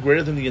unintentional sin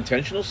greater than the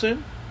intentional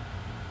sin?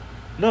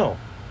 No.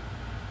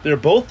 They're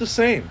both the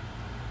same.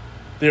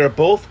 They are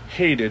both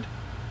hated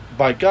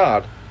by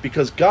God,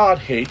 because God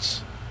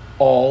hates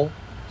all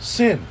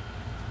sin.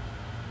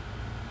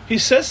 He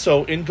says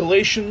so in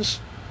Galatians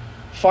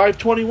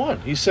 5:21.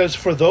 He says,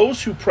 "For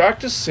those who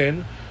practice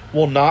sin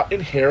will not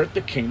inherit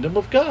the kingdom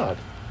of God."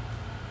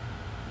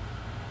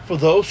 For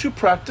those who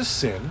practice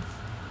sin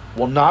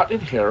will not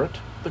inherit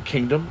the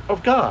kingdom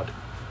of God.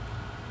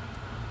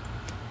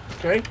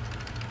 Okay?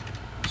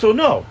 So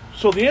no.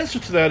 So the answer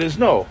to that is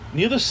no.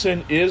 Neither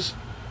sin is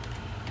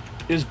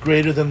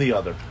greater than the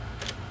other.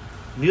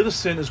 Neither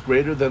sin is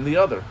greater than the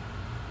other.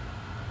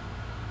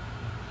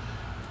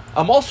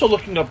 I'm also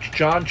looking up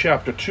John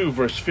chapter 2,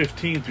 verse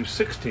 15 through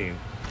 16.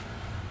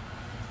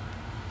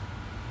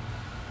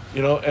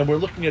 And we're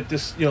looking at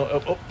this,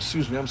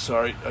 excuse me, I'm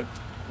sorry.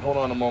 Hold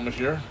on a moment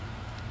here.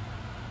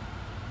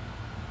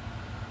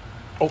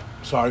 Oh,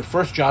 sorry.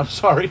 1 John,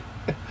 sorry.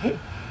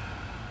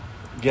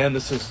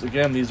 This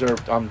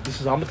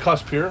is on the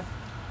cusp here.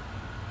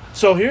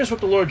 So here's what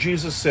the Lord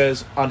Jesus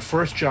says on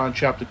 1 John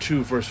chapter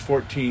 2, verse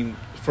 15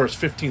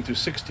 through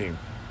 16.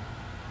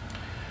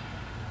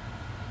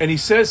 And he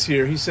says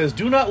here, he says,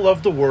 "Do not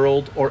love the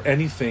world or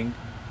anything.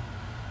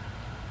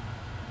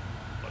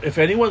 If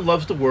anyone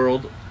loves the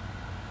world,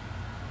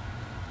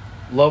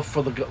 love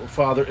for the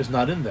Father is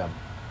not in them.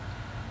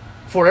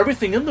 For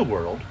everything in the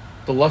world,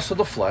 the lust of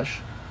the flesh,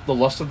 the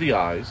lust of the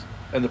eyes,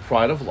 and the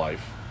pride of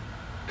life,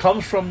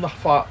 comes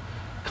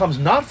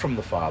not from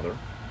the Father,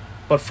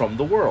 but from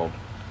the world."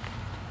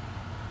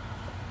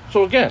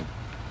 So again,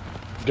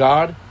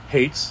 God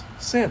hates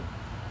sin.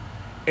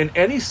 And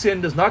any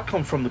sin does not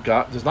come from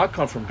God,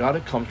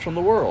 it comes from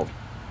the world.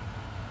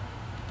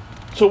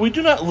 So we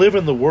do not live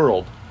in the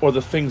world or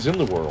the things in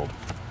the world.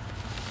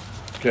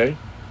 Okay?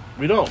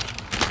 We don't.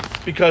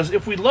 Because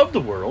if we love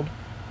the world,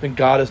 then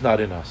God is not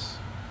in us.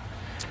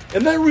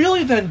 And that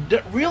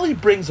really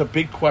brings a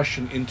big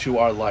question into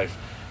our life.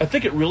 I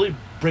think it really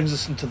brings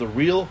us into the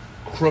real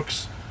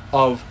crux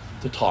of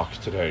the talk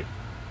today.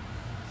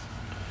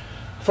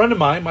 A friend of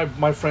mine,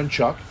 my friend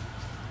Chuck,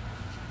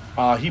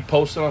 he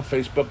posted on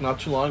Facebook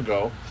not too long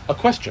ago a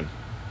question.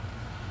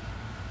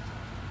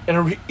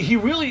 And he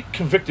really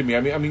convicted me. I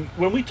mean,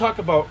 when we talk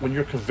about when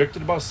you're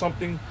convicted about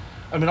something,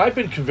 I mean, I've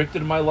been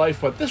convicted in my life,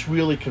 but this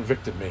really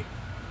convicted me,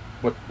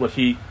 what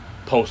he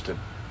posted.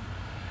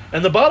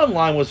 And the bottom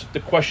line was, the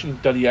question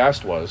that he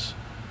asked was,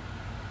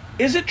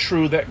 is it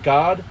true that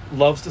God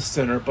loves the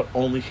sinner but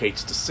only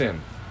hates the sin?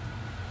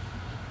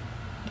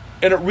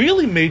 And it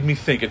really made me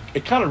think.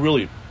 It kind of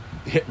really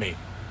hit me.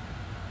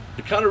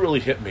 It kind of really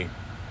hit me.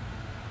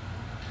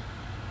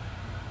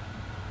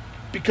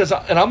 Because,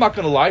 and I'm not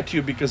going to lie to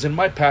you, because in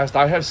my past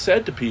I have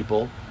said to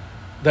people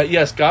that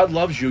yes, God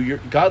loves you.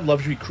 God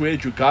loves you. He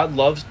created you. God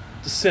loves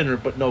the sinner,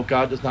 but no,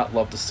 God does not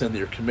love the sin that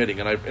you're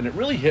committing. And it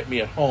really hit me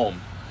at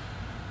home.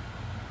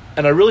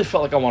 And I really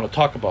felt like I want to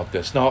talk about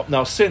this.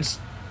 Now, since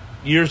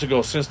years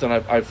ago, since then,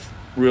 I've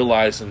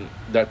realized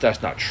that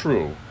that's not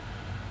true.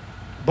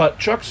 But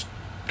Chuck's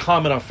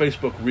comment on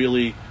Facebook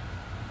really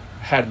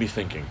had me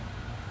thinking,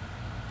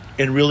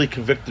 and really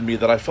convicted me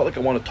that I felt like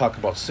I want to talk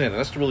about sin. And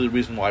that's really the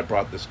reason why I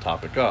brought this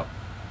topic up.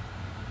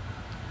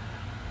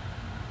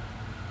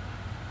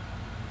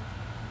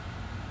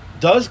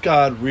 Does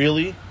God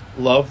really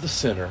love the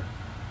sinner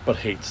but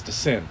hates the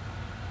sin?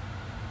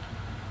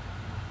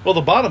 Well,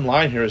 the bottom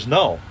line here is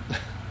no.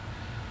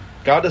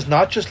 God does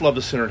not just love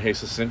the sinner and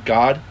hates the sin.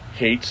 God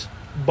hates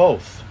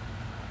both.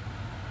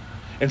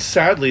 And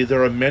sadly,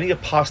 there are many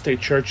apostate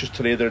churches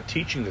today that are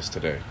teaching this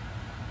today.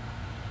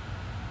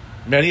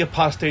 Many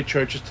apostate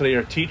churches today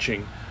are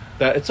teaching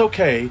that it's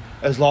okay,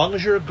 as long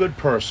as you're a good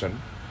person,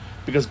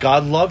 because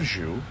God loves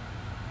you,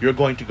 you're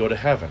going to go to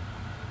heaven.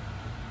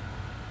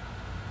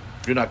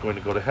 You're not going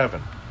to go to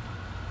heaven.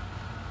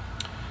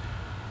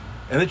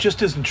 And it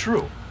just isn't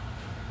true.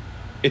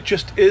 It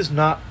just is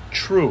not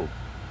true.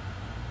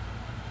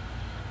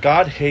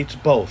 God hates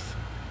both.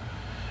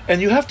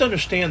 And you have to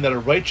understand that a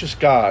righteous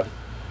God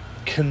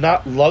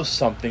cannot love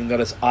something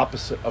that is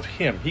opposite of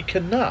Him. He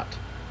cannot.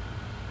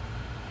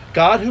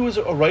 God, who is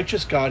a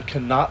righteous God,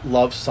 cannot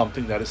love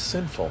something that is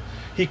sinful.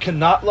 He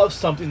cannot love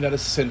something that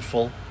is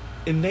sinful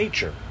in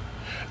nature.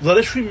 Let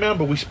us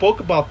remember, we spoke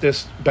about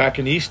this back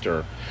in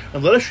Easter,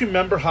 and let us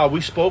remember how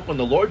we spoke when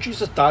the Lord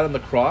Jesus died on the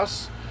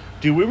cross.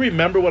 Do we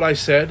remember what I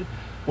said?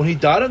 When He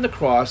died on the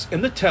cross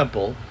in the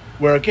temple,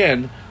 where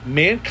again,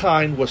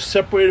 mankind was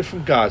separated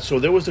from God. So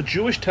there was the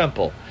Jewish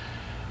temple.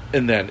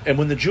 And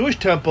when the Jewish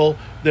temple,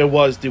 there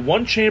was the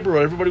one chamber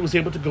where everybody was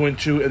able to go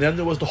into, and then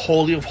there was the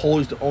Holy of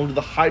Holies that only the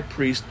high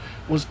priest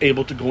was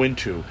able to go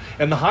into.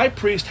 And the high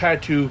priest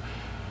had to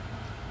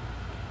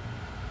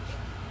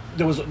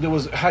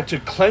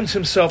cleanse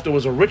himself. There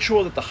was a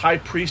ritual that the high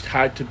priest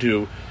had to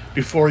do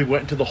before he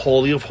went into the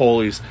Holy of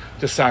Holies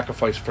to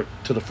sacrifice for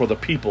the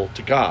people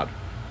to God.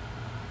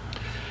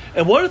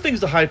 And one of the things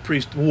the high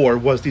priest wore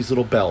was these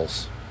little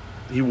bells.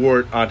 He wore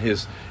it on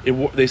his.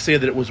 They say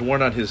that it was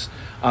worn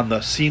on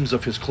the seams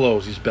of his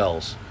clothes. These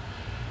bells.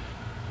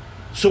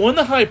 So when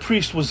the high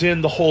priest was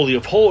in the Holy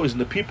of Holies and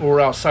the people were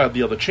outside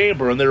the other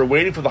chamber and they were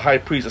waiting for the high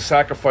priest to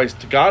sacrifice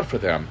to God for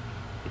them,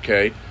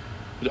 okay.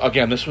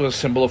 Again, this was a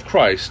symbol of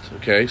Christ,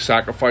 okay,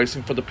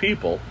 sacrificing for the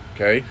people,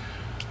 okay.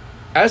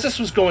 As this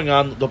was going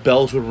on, the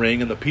bells would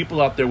ring and the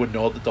people out there would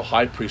know that the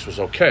high priest was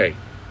okay.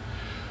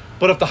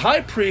 But if the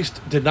high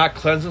priest did not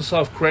cleanse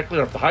himself correctly,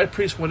 or if the high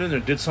priest went in there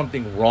and did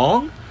something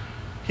wrong,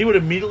 he would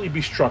immediately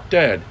be struck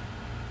dead,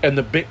 and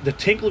the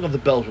tinkling of the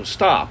bells would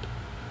stop,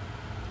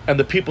 and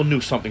the people knew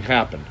something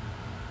happened.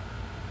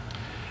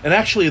 And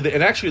actually,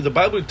 the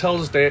Bible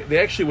tells us they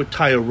actually would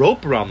tie a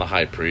rope around the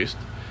high priest,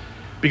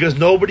 because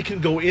nobody can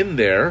go in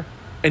there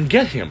and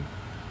get him.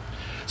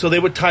 So they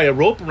would tie a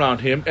rope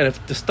around him, and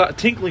if the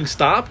tinkling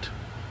stopped,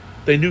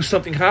 they knew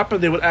something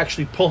happened. They would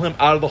actually pull him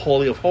out of the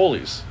Holy of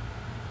Holies.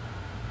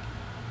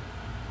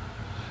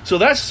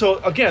 So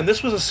again,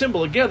 this was a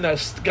symbol, again,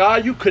 that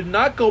God, you could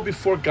not go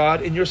before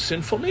God in your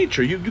sinful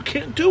nature. You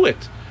can't do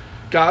it.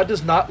 God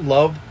does not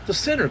love the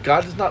sinner.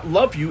 God does not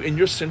love you in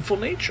your sinful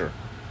nature.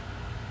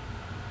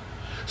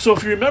 So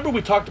if you remember,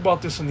 we talked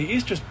about this in the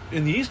Easter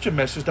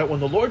message, that when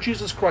the Lord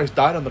Jesus Christ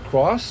died on the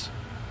cross,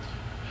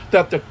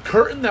 that the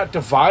curtain that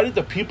divided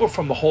the people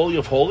from the Holy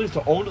of Holies,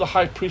 that only the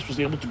high priest was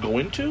able to go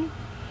into,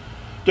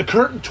 the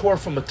curtain tore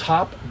from the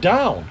top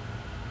down.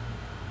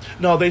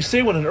 Now, they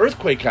say when an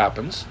earthquake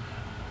happens,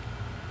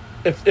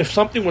 if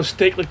something was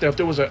staked like that, if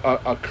there was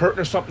a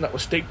curtain or something that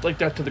was staked like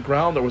that to the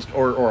ground,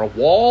 or a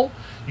wall,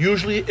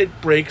 usually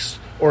it breaks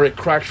or it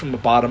cracks from the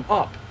bottom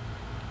up.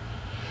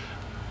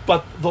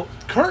 But the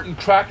curtain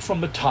cracked from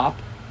the top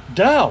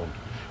down,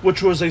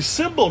 which was a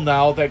symbol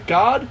now that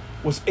God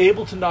was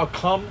able to now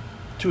come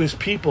to his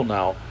people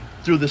now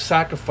through the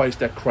sacrifice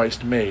that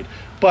Christ made.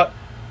 But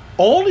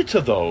only to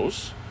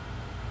those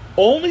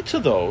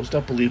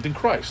that believed in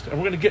Christ. And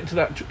we're going to get into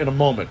that in a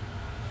moment.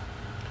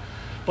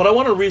 But I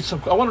want to read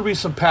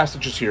some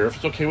passages here, if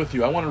it's okay with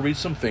you. I want to read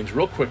some things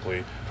real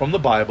quickly from the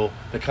Bible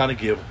that kind of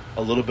give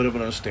a little bit of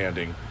an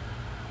understanding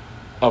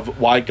of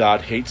why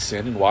God hates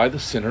sin and why the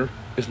sinner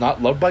is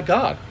not loved by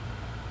God.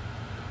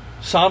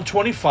 Psalm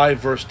 25,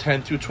 verse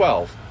 10 through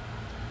 12.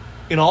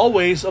 In all the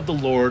ways of the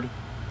Lord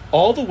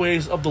are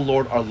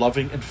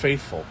loving and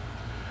faithful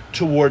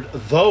toward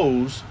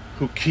those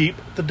who keep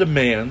the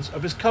demands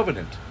of his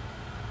covenant.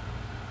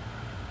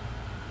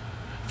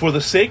 For the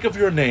sake of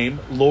your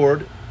name,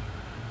 Lord,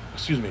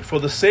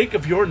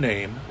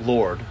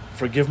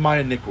 forgive my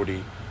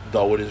iniquity,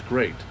 though it is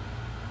great.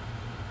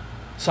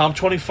 Psalm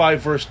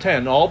 25, verse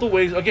 10, all the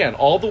ways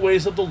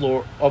of the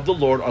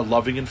Lord are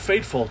loving and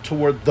faithful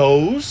toward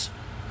those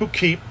who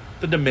keep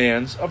the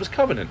demands of his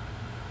covenant.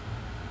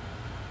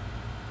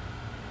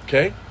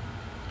 Okay?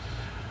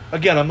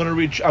 Again, I'm going to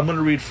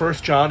read 1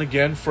 John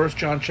again, 1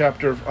 John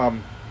chapter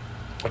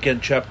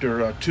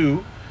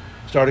 2,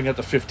 starting at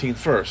the 15th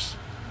verse.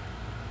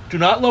 Do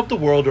not love the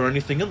world or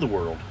anything in the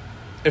world.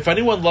 If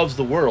anyone loves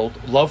the world,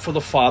 love for the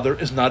Father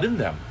is not in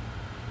them.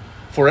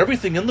 For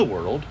everything in the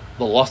world,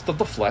 the lust of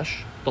the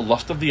flesh, the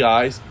lust of the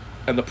eyes,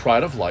 and the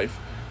pride of life,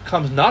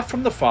 comes not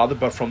from the Father,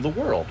 but from the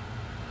world.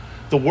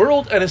 The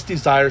world and its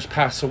desires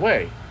pass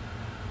away,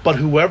 but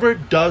whoever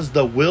does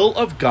the will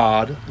of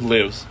God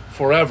lives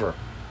forever.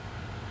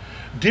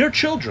 Dear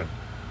children,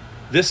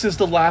 this is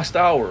the last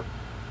hour,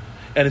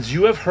 and as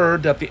you have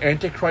heard that the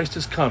Antichrist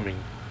is coming,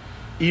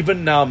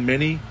 even now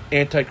many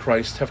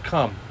Antichrists have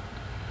come.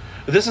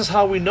 This is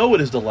how we know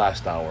it is the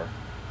last hour.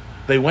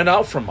 They went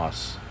out from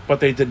us, but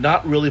they did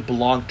not really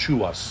belong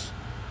to us.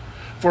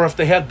 For if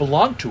they had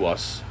belonged to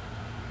us,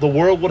 the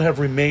world would have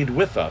remained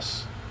with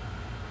us.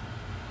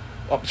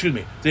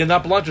 They did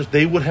not belong to us,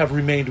 they would have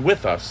remained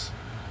with us,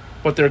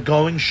 but their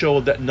going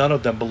showed that none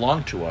of them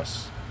belonged to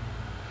us.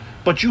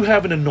 But you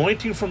have an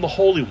anointing from the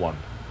Holy One,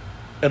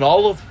 and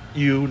all of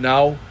you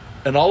know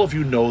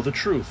the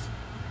truth.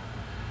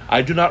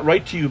 I do not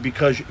write to you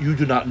because you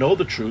do not know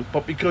the truth,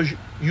 but because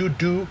you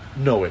do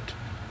know it,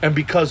 and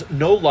because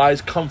no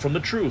lies come from the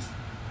truth.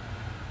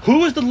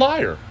 Who is the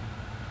liar?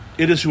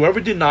 It is whoever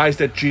denies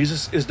that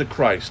Jesus is the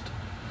Christ.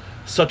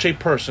 Such a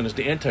person is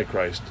the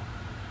Antichrist,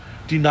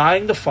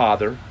 denying the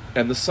Father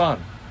and the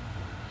Son.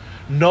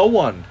 No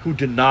one who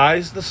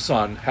denies the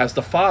Son has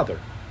the Father.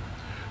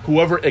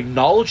 Whoever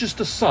acknowledges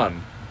the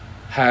Son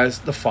has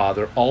the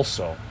Father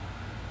also.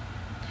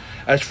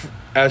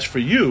 As for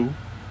you,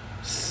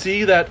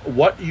 see that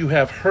what you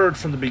have heard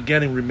from the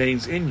beginning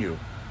remains in you.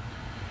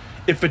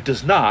 If it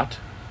does not,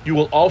 you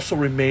will also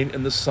remain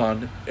in the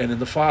Son and in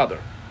the Father.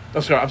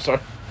 I'm sorry.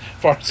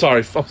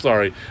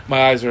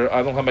 My eyes are.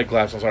 I don't have my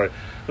glasses. I'm sorry.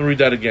 Let me read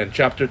that again.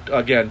 Chapter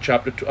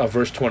 2,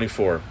 verse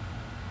 24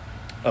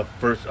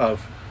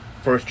 of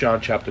 1 John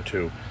chapter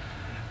 2.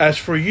 As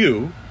for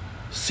you,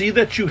 see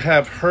that you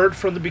have heard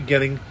from the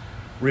beginning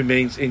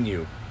remains in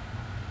you.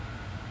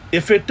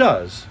 If it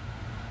does,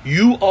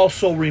 you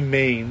also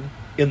remain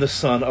in the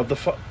Son and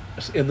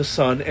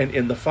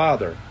in the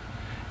Father,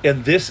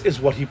 and this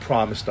is what he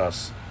promised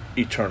us,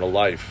 eternal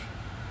life.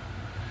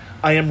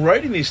 I am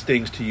writing these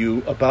things to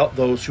you about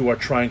those who are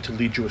trying to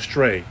lead you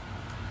astray.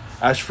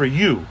 As for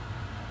you,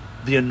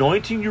 the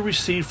anointing you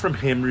receive from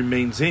him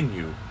remains in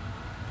you,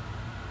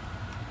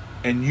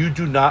 and you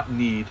do not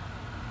need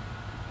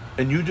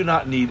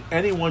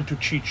anyone to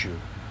teach you.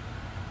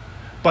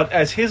 But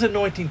as his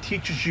anointing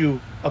teaches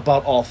you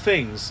about all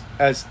things,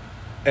 as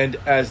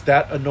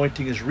that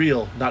anointing is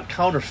real, not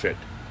counterfeit,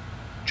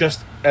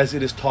 just as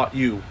it is taught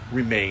you,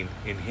 remain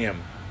in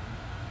him.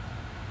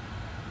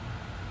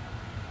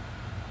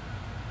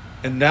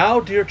 And now,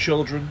 dear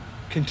children,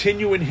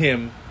 continue in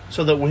him,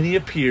 so that when he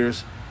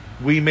appears,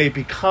 we may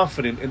be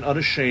confident and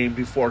unashamed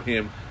before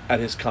him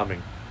at his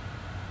coming.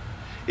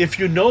 If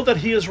you know that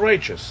he is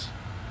righteous,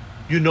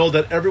 you know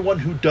that everyone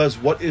who does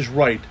what is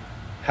right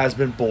has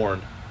been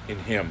born in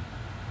him.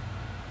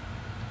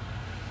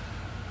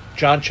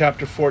 John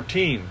chapter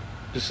 14.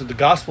 This is the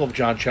Gospel of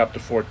John chapter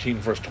 14,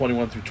 verse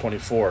 21 through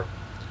 24.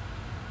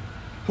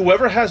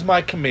 Whoever has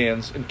my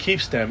commands and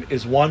keeps them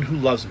is one who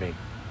loves me.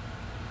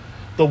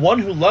 The one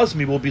who loves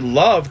me will be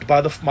loved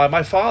by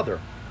my Father,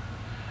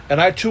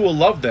 and I too will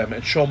love them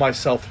and show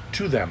myself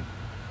to them.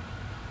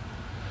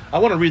 I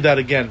want to read that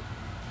again.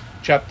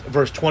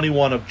 verse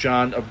 21 of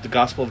John, of the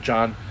Gospel of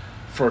John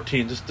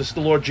 14. This is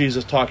the Lord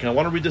Jesus talking. I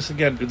want to read this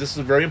again because this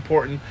is very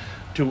important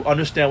to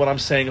understand what I'm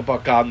saying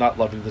about God not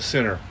loving the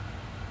sinner.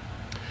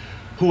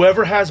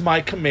 Whoever has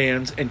my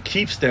commands and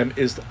keeps them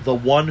is the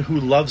one who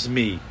loves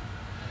me.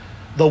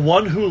 The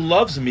one who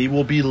loves me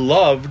will be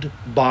loved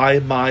by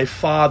my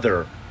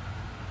Father,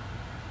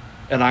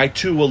 and I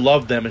too will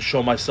love them and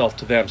show myself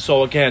to them.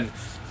 So again,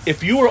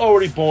 if you were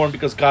already born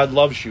because God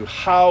loves you,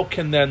 how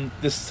can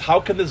this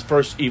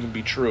verse even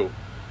be true?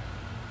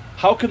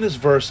 How can this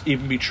verse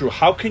even be true?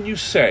 How can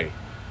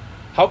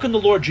the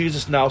Lord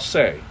Jesus now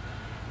say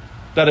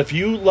that if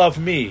you love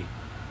me,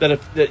 that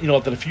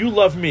if you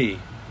love me,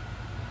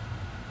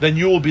 then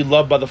you will be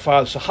loved by the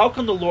Father? So how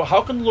can the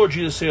Lord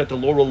Jesus say that the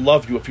Lord will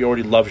love you if he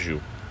already loves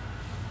you?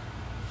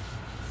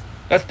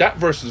 That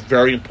verse is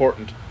very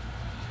important.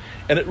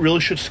 And it really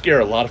should scare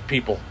a lot of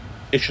people.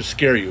 It should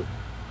scare you.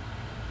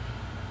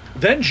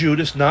 Then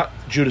Judas, not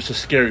Judas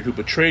Iscariot who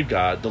betrayed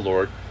God, the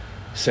Lord,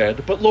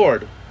 said, "But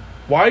Lord,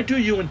 why do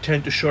you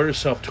intend to show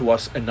yourself to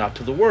us and not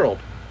to the world?"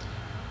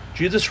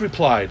 Jesus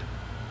replied,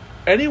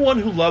 "Anyone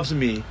who loves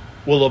me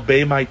will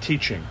obey my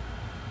teaching.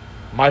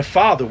 My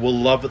Father will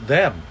love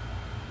them,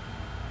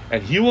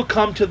 and he will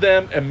come to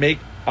them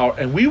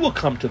and we will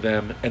come to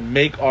them and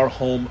make our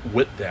home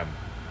with them.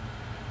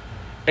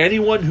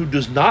 Anyone who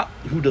does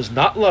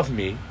not love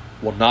me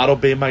will not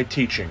obey my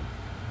teaching.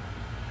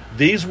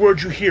 These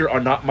words you hear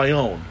are not my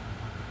own,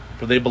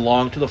 for they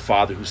belong to the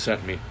Father who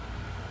sent me."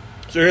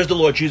 So here's the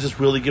Lord Jesus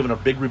really giving a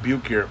big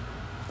rebuke here.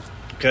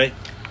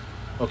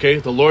 Okay,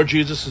 the Lord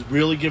Jesus is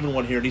really giving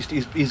one here, and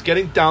he's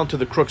getting down to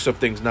the crux of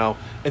things now.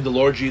 And the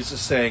Lord Jesus is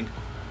saying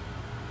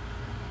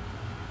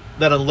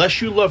that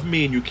unless you love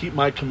me and you keep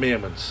my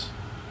commandments,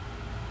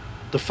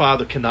 the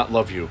Father cannot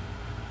love you.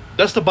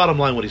 That's the bottom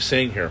line. What he's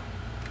saying here.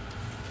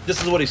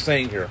 This is what he's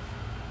saying here.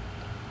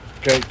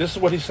 Okay, this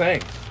is what he's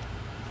saying.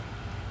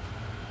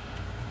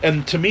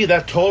 And to me,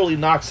 that totally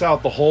knocks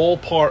out the whole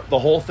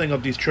thing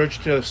of these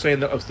churches saying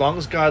that as long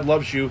as God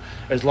loves you,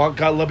 as long as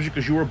God loves you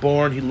because you were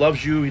born, he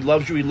loves you, he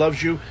loves you, he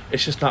loves you.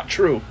 It's just not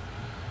true.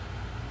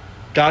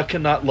 God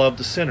cannot love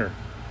the sinner.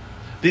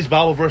 These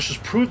Bible verses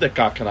prove that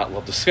God cannot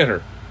love the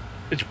sinner.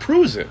 It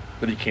proves it,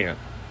 that he can't.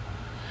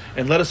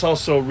 And let us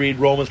also read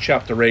Romans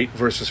chapter 8,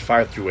 verses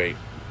 5 through 8.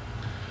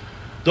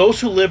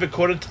 Those who live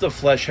according to the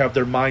flesh have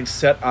their mind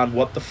set on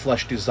what the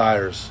flesh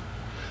desires.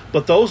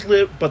 But those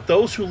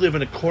who live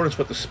in accordance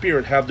with the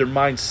Spirit have their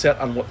mind set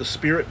on what the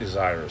Spirit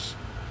desires.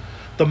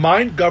 The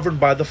mind governed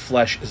by the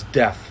flesh is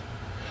death,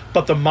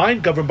 but the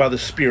mind governed by the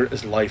Spirit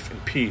is life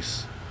and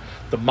peace.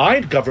 The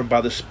mind governed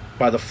by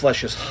the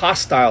flesh is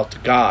hostile to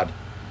God.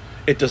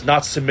 It does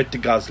not submit to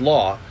God's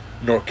law,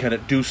 nor can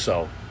it do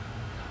so.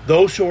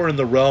 Those who are in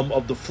the realm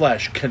of the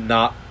flesh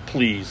cannot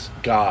please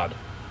God.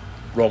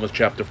 Romans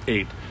chapter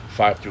 8,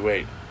 5 through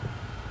 8.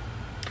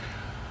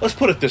 Let's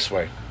put it this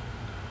way.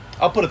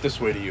 I'll put it this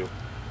way to you.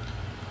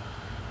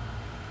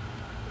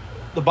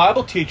 The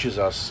Bible teaches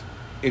us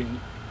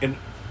in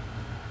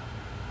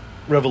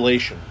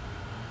Revelation,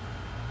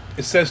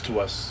 it says to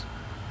us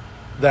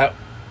that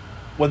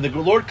when the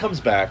Lord comes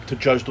back to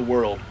judge the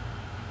world,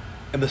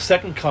 and the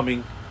second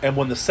coming, and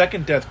when the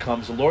second death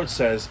comes, the Lord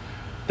says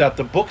that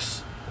the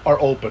books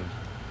are open.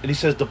 And he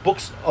says the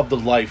books of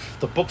life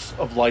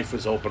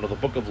is open, or the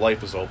book of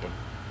life is open.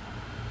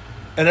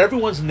 And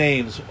everyone's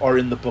names are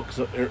in the books.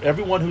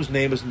 Everyone whose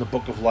name is in the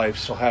book of life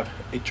shall have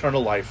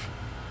eternal life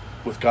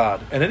with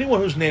God. And anyone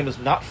whose name is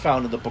not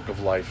found in the book of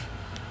life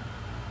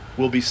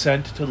will be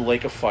sent to the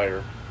lake of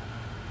fire,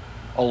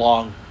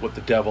 along with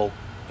the devil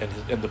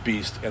and the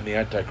beast and the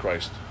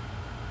Antichrist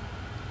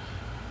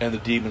and the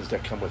demons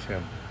that come with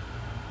him.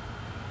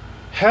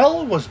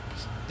 Hell was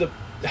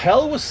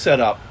set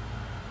up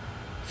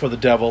for the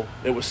devil.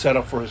 It was set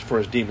up for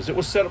his demons. It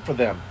was set up for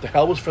them. The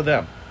hell was for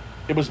them.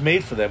 It was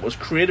made for them. It was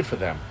created for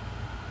them.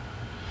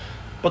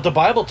 But the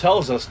Bible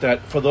tells us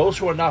that for those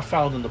who are not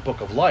found in the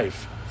book of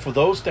life, for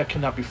those that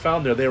cannot be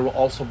found there, they will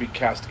also be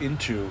cast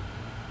into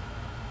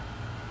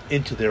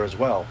there as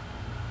well.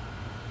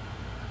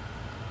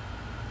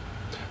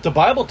 The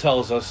Bible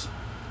tells us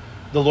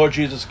the Lord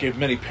Jesus gave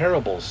many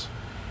parables.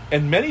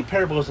 And many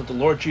parables that the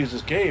Lord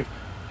Jesus gave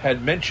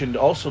had mentioned,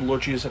 also the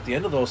Lord Jesus at the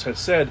end of those had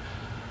said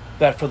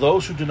that for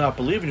those who do not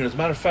believe in you, as a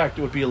matter of fact,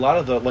 it would be a lot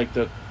of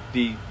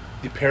the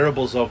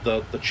parables of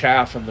the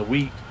chaff and the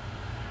wheat,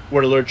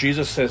 where the Lord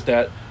Jesus says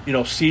that,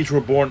 seeds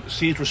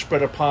were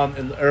spread upon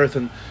in the earth,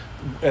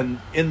 and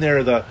in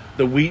there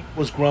the wheat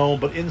was grown,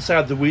 but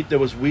inside the wheat there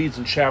was weeds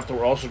and chaff that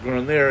were also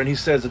grown there. And he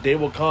says the day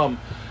will come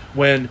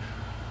when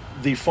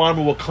the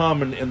farmer will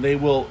come and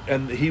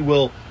he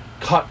will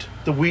cut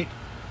the wheat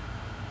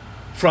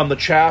from the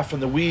chaff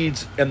and the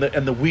weeds, and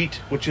the wheat,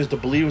 which is the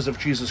believers of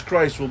Jesus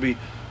Christ, will be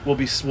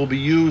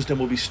used and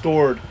will be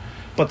stored,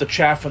 but the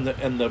chaff and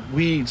the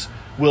weeds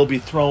will be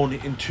thrown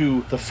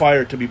into the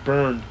fire to be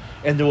burned,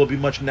 and there will be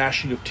much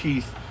gnashing of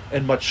teeth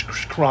and much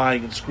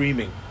crying and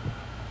screaming.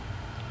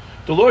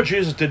 The Lord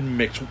Jesus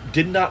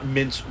did not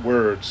mince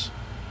words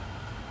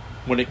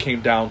when it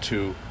came down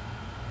to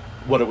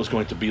what it was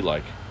going to be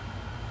like.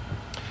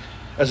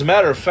 As a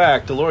matter of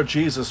fact, the Lord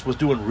Jesus was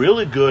doing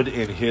really good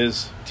in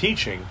his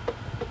teaching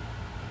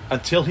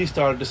until he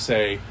started to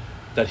say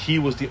that he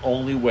was the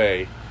only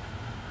way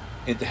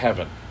into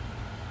heaven.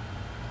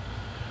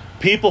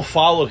 People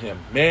followed him.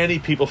 Many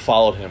people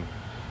followed him.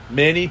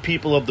 Many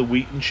people of the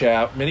wheat and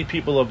chaff, many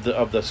people of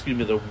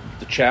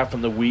the chaff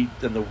and the wheat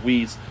and the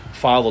weeds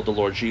followed the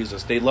Lord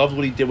Jesus. They loved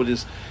what he did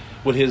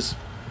with his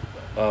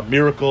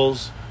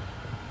miracles.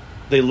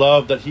 They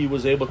loved that he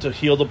was able to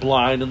heal the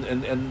blind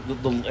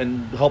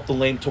and help the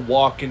lame to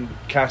walk and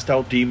cast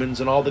out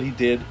demons and all that he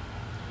did,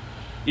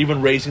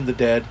 even raising the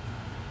dead.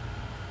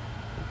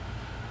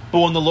 But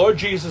when the Lord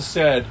Jesus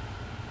said,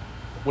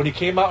 when he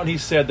came out and he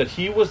said that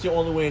he was the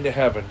only way into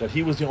heaven, that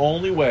he was the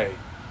only way,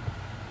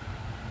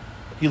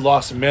 he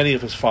lost many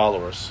of his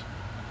followers.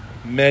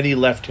 Many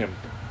left him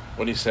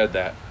when he said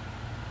that.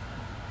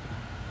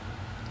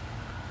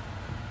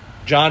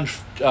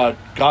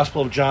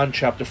 Gospel of John,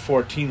 chapter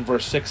 14,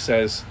 verse 6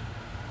 says,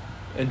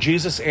 "And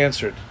Jesus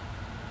answered,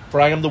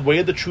 For I am the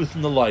way, the truth,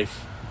 and the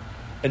life,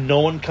 and no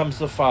one comes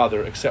to the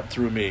Father except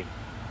through me."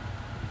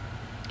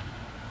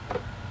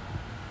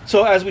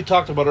 So as we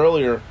talked about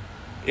earlier,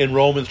 in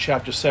Romans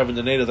chapter 7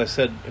 and 8, as I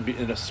said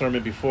in a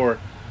sermon before,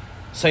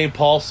 St.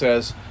 Paul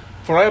says,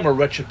 "For I am a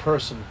wretched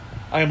person.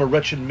 I am a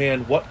wretched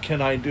man. What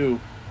can I do?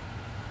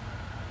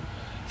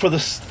 For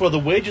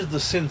the wages of the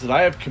sins that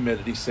I have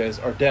committed," he says,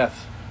 "are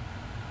death.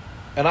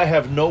 And I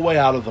have no way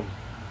out of them."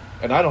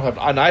 And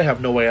I have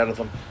no way out of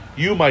them.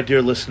 You, my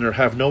dear listener,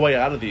 have no way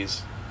out of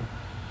these.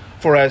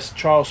 For as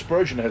Charles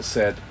Spurgeon has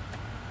said,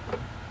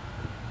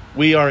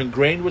 we are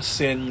ingrained with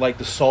sin like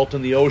the salt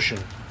in the ocean.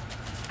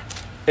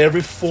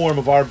 Every form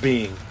of our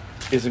being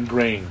is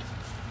ingrained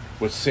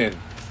with sin.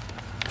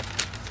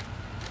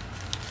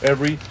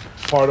 Every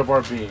part of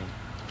our being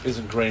is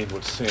ingrained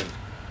with sin.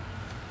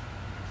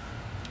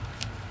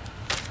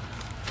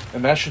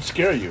 And that should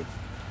scare you.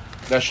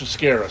 That should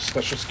scare us.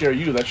 That should scare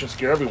you. That should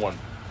scare everyone.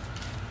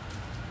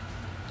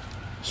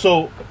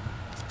 So,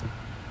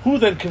 who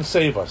then can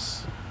save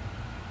us?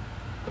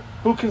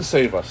 Who can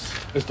save us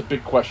is the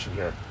big question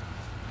here.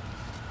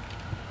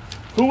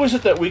 Who is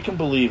it that we can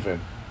believe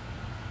in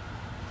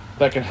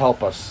that can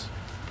help us?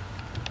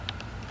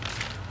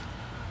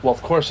 Well,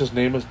 of course, his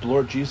name is the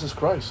Lord Jesus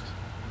Christ.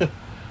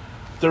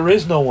 There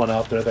is no one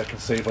out there that can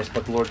save us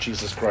but the Lord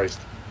Jesus Christ.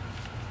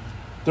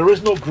 There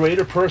is no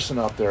greater person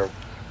out there.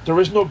 There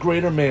is no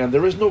greater man.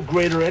 There is no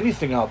greater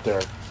anything out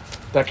there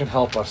that can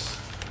help us.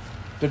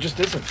 There just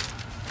isn't.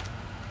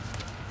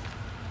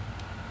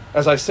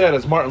 As I said,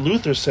 as Martin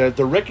Luther said,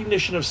 the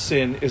recognition of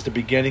sin is the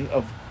beginning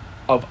of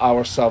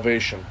our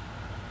salvation.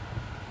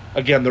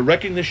 Again, the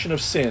recognition of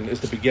sin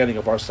is the beginning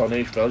of our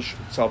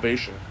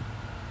salvation.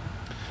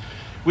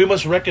 We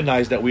must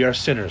recognize that we are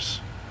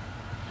sinners.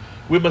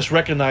 We must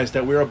recognize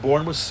that we are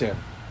born with sin.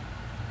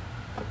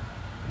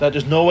 That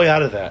there's no way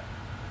out of that.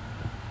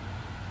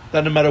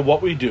 That no matter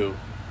what we do,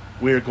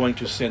 we are going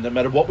to sin. No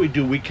matter what we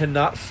do, we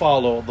cannot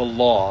follow the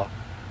law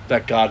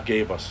that God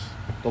gave us.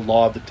 The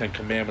law of the Ten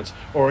Commandments,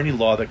 or any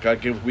law that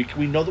God gave.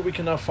 We know that we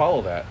cannot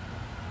follow that.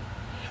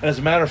 And as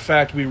a matter of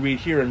fact, we read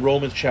here in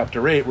Romans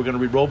chapter 8, we're going to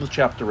read Romans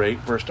chapter 8,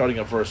 starting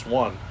at verse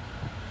 1,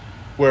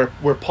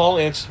 where Paul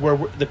answers, where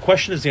the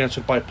question is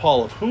answered by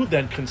Paul of who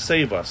then can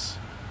save us?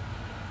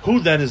 Who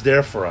then is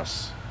there for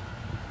us?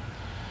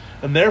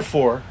 And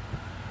therefore,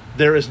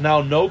 there is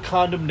now no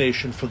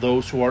condemnation for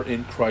those who are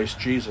in Christ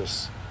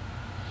Jesus.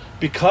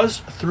 Because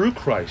through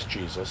Christ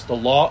Jesus, the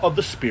law of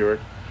the Spirit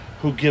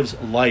who gives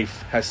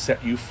life has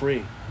set you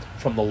free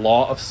from the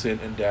law of sin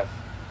and death.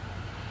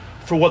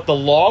 For what the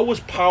law was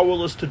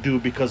powerless to do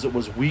because it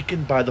was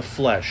weakened by the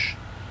flesh,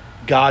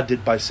 God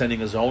did by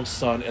sending his own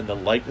Son in the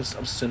likeness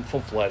of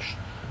sinful flesh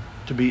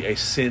to be a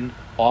sin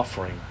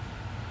offering.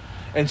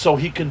 And so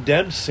he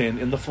condemned sin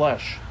in the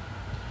flesh,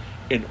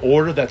 in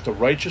order that the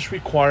righteous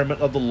requirement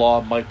of the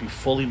law might be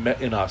fully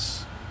met in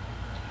us,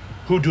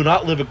 who do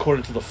not live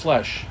according to the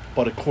flesh,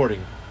 but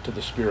according to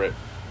the Spirit.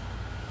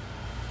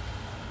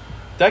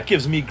 That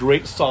gives me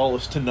great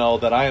solace to know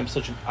that I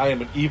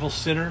am an evil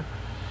sinner,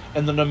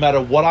 and that no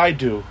matter what I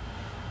do,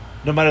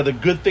 no matter the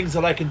good things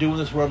that I can do in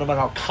this world, no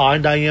matter how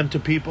kind I am to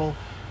people,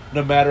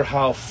 no matter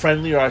how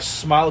friendly or I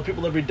smile at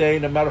people every day,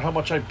 no matter how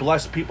much I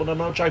bless people, no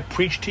matter how much I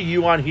preach to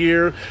you on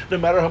here, no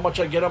matter how much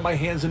I get on my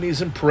hands and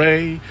knees and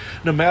pray,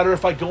 no matter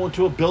if I go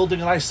into a building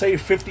and I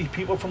save 50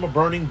 people from a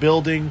burning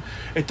building,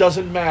 it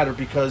doesn't matter,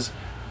 because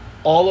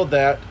all of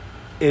that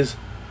is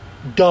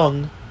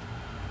dung,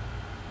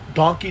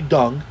 donkey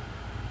dung,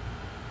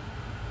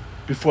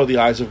 before the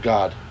eyes of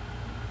God.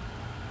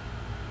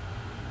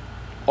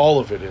 All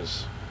of it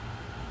is.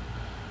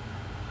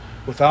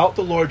 Without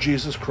the Lord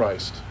Jesus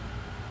Christ,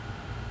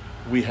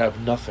 we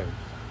have nothing.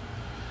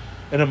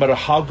 And no matter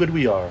how good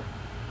we are,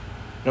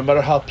 no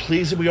matter how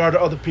pleasing we are to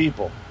other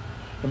people,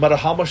 no matter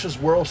how much this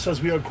world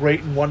says we are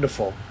great and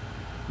wonderful,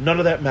 none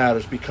of that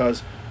matters,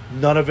 because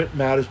none of it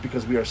matters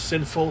because we are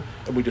sinful,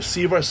 and we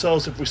deceive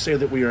ourselves if we say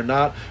that we are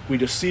not. We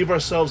deceive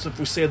ourselves if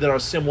we say that our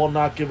sin will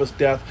not give us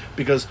death,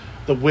 because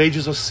the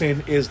wages of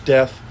sin is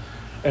death,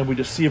 and we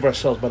deceive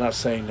ourselves by not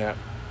saying that.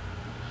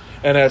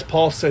 And as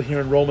Paul said here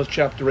in Romans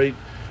chapter 8,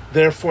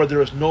 therefore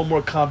there is no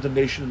more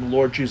condemnation in the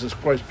Lord Jesus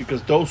Christ,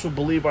 because those who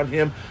believe on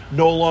him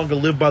no longer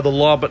live by the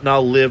law, but now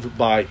live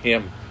by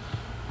him.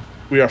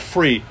 We are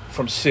free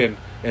from sin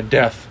and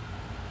death.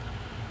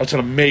 That's an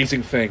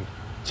amazing thing.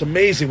 It's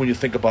amazing when you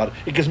think about it.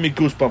 It gives me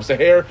goosebumps. The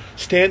hair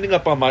standing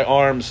up on my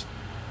arms,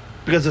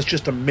 because it's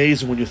just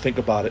amazing when you think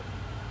about it.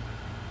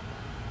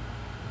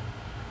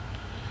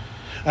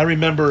 I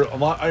remember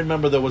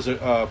there was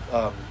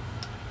a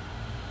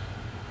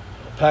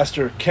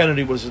Pastor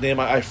Kennedy was his name.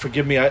 I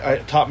forgive me. I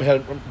top of my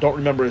head don't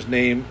remember his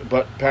name,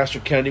 but Pastor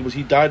Kennedy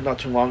he died not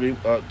too long,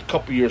 a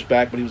couple years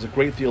back, but he was a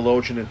great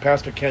theologian. And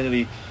Pastor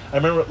Kennedy, I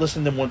remember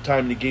listening to him one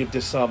time, and he gave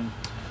this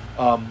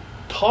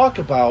talk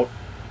about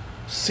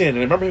sin. And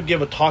I remember him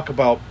gave a talk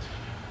about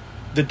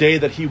the day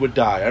that he would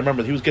die. I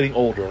remember he was getting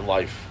older in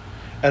life,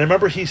 and I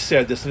remember he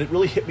said this, and it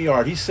really hit me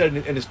hard. He said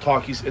in his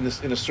talk, in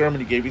a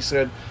sermon he gave, he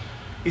said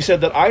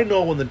that I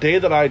know when the day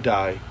that I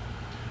die,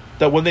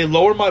 that when they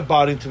lower my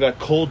body into that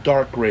cold,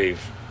 dark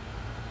grave,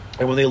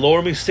 and when they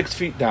lower me 6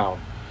 feet down,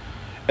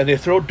 and they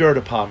throw dirt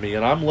upon me,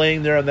 and I'm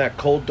laying there in that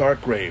cold,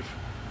 dark grave,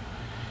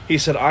 he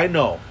said, I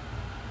know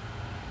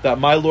that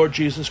my Lord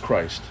Jesus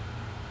Christ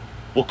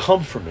will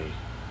come for me,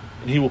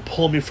 and he will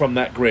pull me from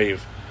that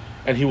grave,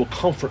 and he will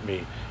comfort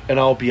me, and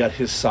I'll be at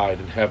his side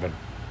in heaven.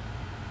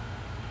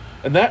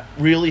 And that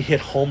really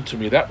hit home to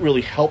me. That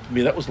really helped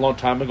me. That was a long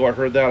time ago I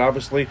heard that,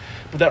 obviously,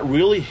 but that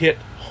really hit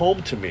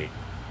home to me.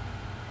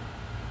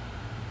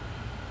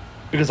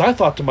 Because I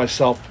thought to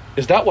myself,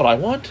 is that what I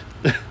want?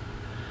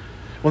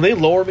 When they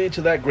lower me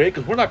into that grave,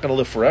 because we're not going to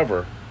live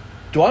forever,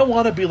 do I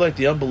want to be like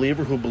the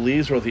unbeliever who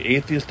believes, or the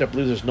atheist that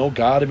believes there's no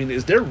God? I mean,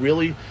 is there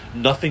really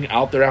nothing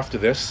out there after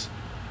this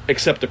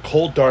except a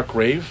cold, dark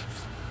grave?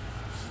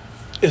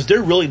 Is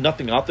there really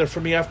nothing out there for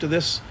me after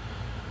this?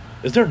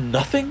 Is there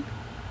nothing?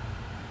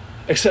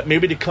 Except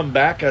maybe to come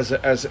back as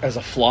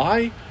a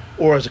fly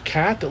or as a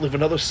cat that live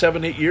another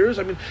 7-8 years?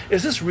 I mean,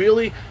 is this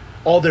really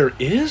all there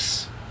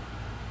is?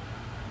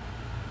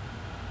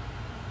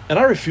 And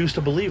I refuse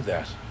to believe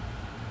that.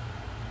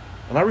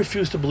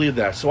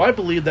 So I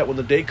believe that when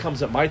the day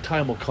comes that my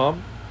time will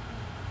come,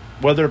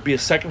 whether it be a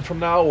second from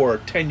now or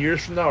 10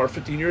 years from now or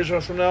 15 years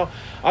from now,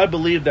 I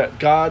believe that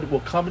God will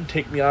come and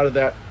take me out of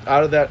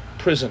that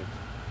prison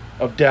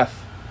of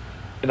death,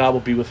 and I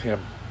will be with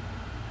him.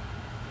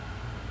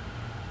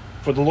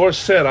 For the Lord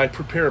said, I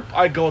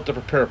go out to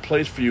prepare a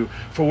place for you.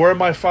 For where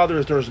my Father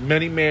is, there is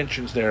many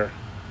mansions there,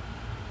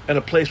 and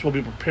a place will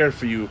be prepared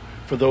for you,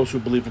 for those who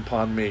believe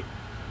upon me.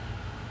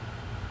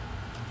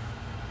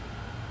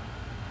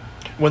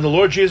 When the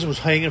Lord Jesus was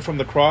hanging from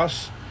the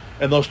cross,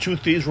 and those two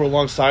thieves were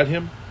alongside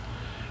him,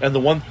 and the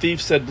one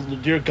thief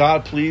said, Dear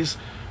God, please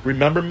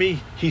remember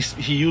me.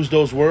 He used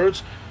those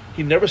words.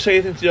 He never said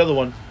anything to the other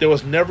one. There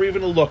was never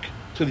even a look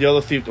to the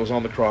other thief that was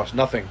on the cross.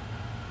 Nothing.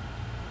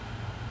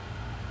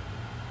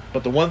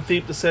 But the one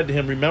thief that said to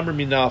him, Remember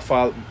me now,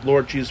 Father,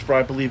 Lord Jesus, for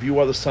I believe you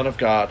are the Son of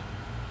God.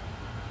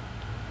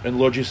 And the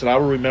Lord Jesus said, I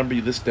will remember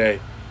you this day,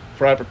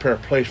 for I prepare a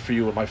place for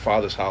you in my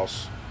Father's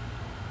house.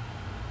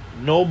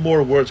 No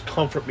more words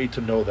comfort me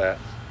to know that.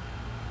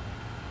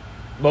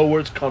 No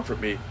words comfort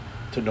me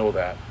to know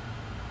that.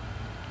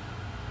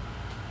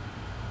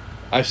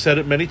 I've said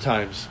it many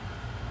times,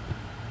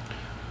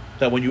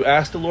 that when you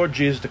ask the Lord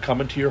Jesus to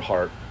come into your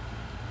heart,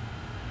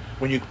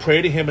 when you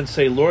pray to him and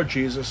say, Lord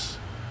Jesus,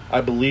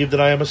 I believe that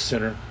I am a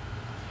sinner.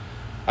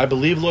 I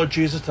believe, Lord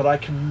Jesus, that I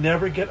can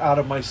never get out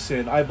of my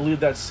sin. I believe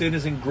that sin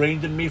is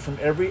ingrained in me from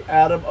every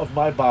atom of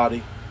my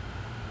body.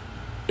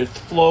 It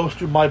flows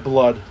through my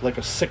blood like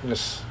a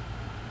sickness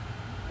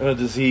and a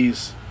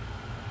disease.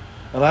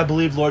 And I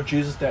believe, Lord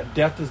Jesus, that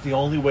death is the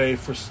only way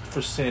for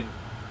sin.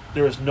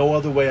 There is no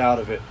other way out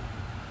of it.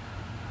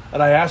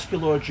 And I ask you,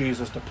 Lord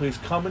Jesus, to please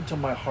come into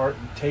my heart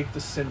and take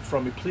the sin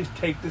from me. Please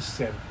take this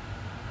sin.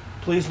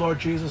 Please, Lord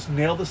Jesus,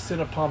 nail the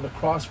sin upon the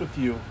cross with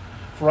you.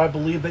 For I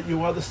believe that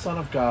you are the Son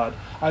of God.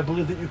 I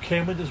believe that you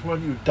came into this world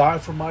and you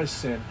died for my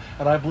sin.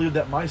 And I believe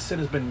that my sin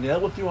has been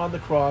nailed with you on the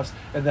cross.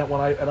 And that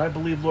I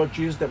believe, Lord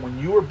Jesus, that when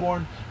you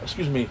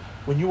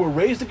were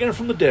raised again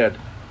from the dead,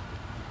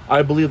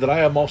 I believe that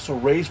I am also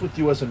raised with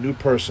you as a new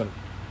person.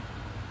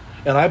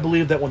 And I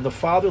believe that when the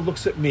Father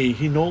looks at me,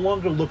 he no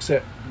longer looks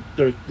at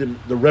the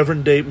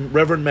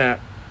Reverend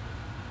Matt.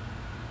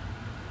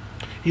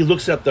 He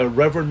looks at the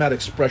Reverend Matt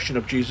expression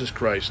of Jesus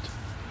Christ.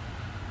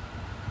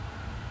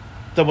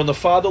 That when the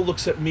Father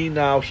looks at me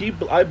now,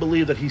 I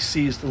believe that he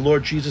sees the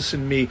Lord Jesus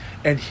in me,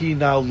 and he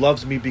now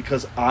loves me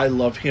because I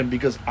love him,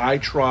 because I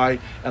try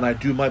and I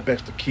do my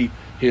best to keep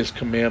his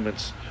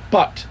commandments.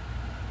 But,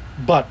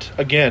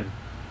 again,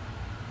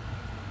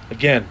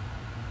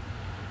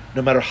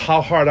 no matter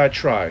how hard I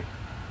try,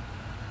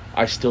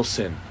 I still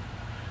sin.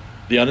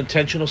 The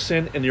unintentional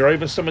sin, and there are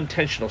even some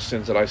intentional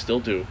sins that I still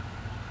do.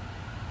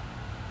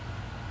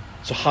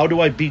 So how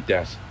do I beat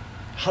that?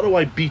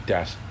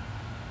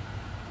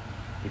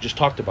 We just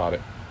talked about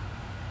it.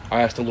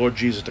 I asked the Lord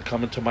Jesus to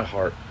come into my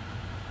heart,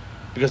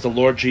 because the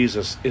Lord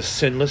Jesus is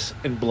sinless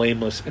and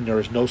blameless, and there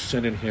is no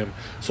sin in him.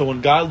 So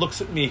when God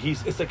looks at me,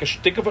 it's like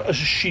think of it as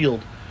a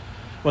shield.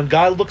 When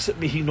God looks at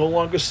me, he no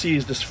longer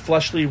sees this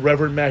fleshly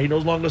Reverend Matt. He no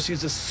longer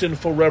sees this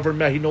sinful Reverend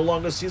Matt. He no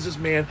longer sees this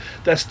man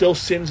that still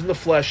sins in the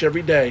flesh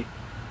every day,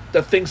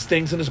 that thinks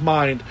things in his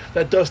mind,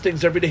 that does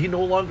things every day. He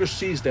no longer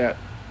sees that.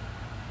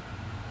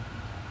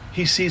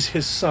 He sees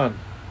his son.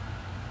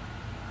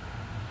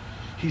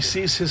 He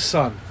sees his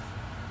son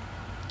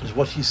is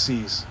what he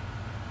sees.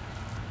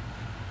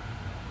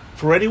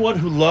 For anyone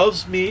who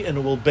loves me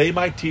and will obey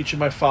my teaching,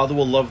 my Father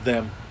will love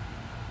them.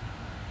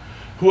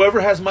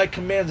 Whoever has my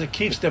commands and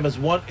keeps them is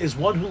one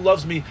who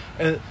loves me,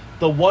 and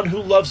the one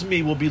who loves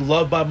me will be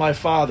loved by my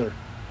Father.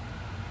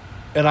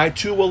 And I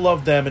too will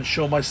love them and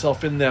show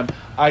myself in them.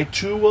 I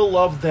too will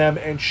love them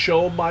and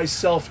show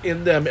myself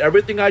in them.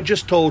 Everything I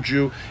just told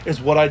you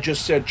is what I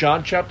just said.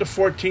 John chapter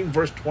 14,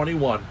 verse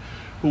 21.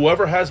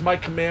 Whoever has my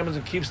commandments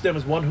and keeps them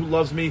is one who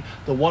loves me.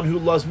 The one who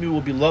loves me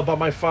will be loved by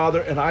my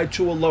Father, and I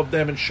too will love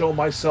them and show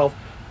myself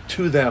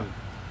to them.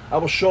 I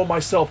will show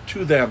myself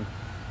to them.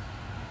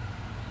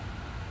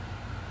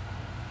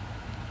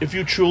 If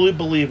you truly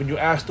believe and you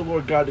ask the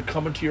Lord God to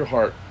come into your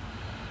heart,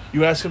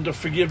 you ask him to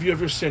forgive you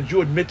of your sins,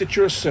 you admit that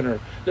you're a sinner,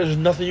 there's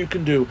nothing you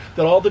can do,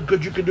 that all the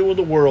good you can do in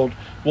the world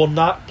will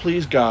not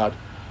please God,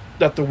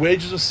 that the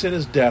wages of sin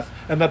is death,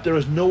 and that there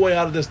is no way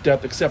out of this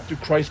death except through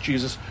Christ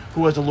Jesus,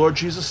 who, as the Lord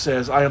Jesus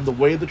says, I am the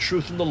way, the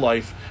truth, and the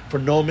life, for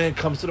no man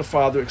comes to the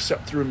Father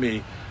except through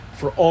me,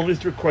 for only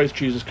through Christ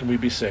Jesus can we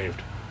be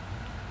saved.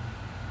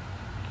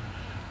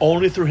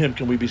 Only through him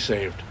can we be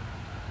saved.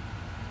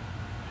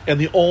 And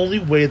the only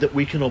way that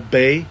we can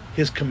obey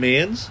his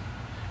commands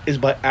is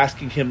by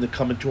asking him to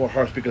come into our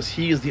hearts, because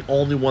he is the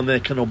only one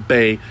that can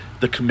obey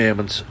the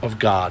commandments of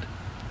God.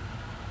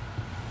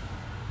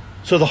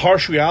 So the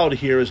harsh reality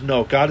here is,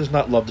 no, God does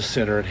not love the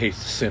sinner and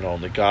hates the sin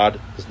only.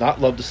 God does not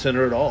love the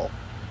sinner at all.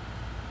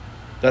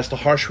 That's the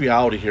harsh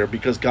reality here,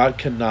 because God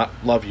cannot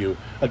love you.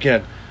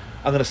 Again,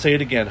 I'm going to say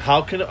it again.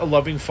 How can a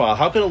loving Father,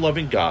 how can a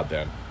loving God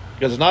then,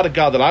 because it's not a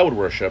God that I would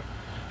worship,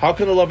 how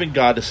can a loving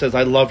God that says,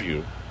 I love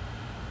you,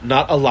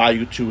 not allow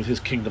you to his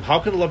kingdom? How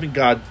can a loving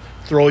God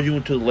throw you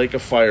into the lake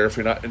of fire if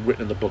you're not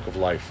written in the book of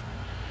life?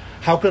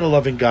 How can a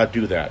loving God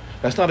do that?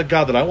 That's not a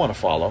God that I want to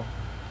follow.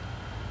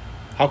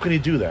 How can he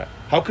do that?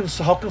 How can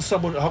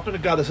a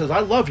God that says, I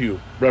love you,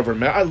 Reverend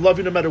Matt, I love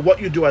you no matter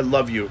what you do, I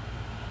love you,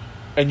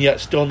 and yet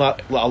still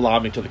not allow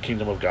me to the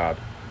kingdom of God?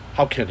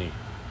 How can he?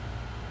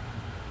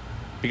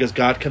 Because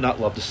God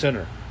cannot love the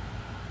sinner.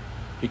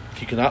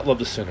 He cannot love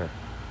the sinner.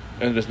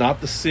 And it is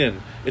not the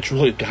sin, it's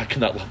really God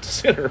cannot love the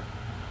sinner.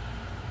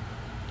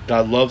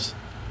 God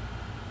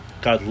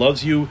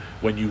loves you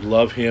when you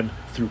love him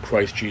through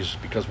Christ Jesus,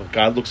 because when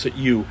God looks at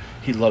you,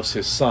 he loves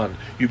his son.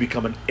 You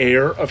become an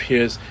heir of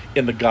his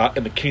in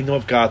the kingdom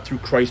of God through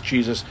Christ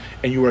Jesus,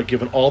 and you are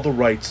given all the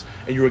rights,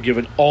 and you are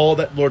given all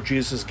that Lord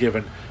Jesus has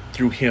given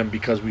through him,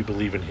 because we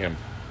believe in him.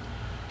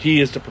 He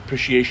is the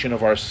propitiation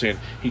of our sin.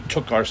 He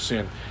took our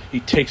sin.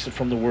 He takes it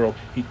from the world.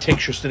 He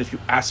takes your sin if you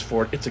ask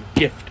for it. It's a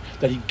gift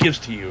that he gives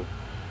to you,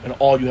 and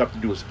all you have to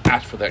do is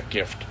ask for that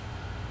gift.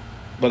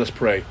 Let us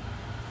pray.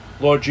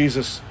 Lord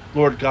Jesus,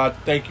 Lord God,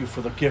 thank you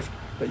for the gift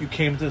that you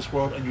came to this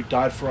world and you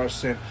died for our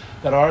sin,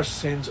 that our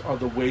sins are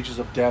the wages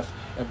of death,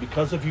 and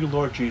because of you,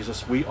 Lord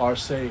Jesus, we are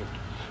saved.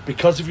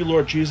 Because of you,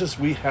 Lord Jesus,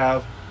 we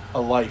have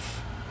a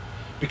life.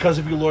 Because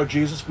of you, Lord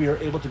Jesus, we are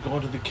able to go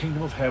into the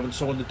kingdom of heaven.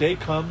 So when the day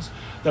comes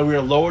that we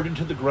are lowered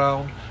into the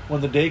ground,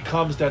 when the day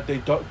comes that they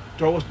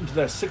throw us into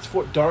that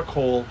 6-foot dark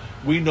hole,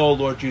 we know,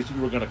 Lord Jesus,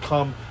 you are going to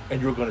come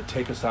and you're going to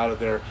take us out of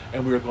there,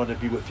 and we are going to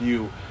be with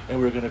you,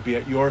 and we're going to be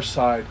at your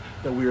side,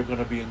 that we are going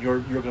to be you're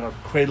going to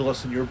cradle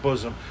us in your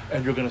bosom,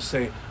 and you're going to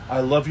say,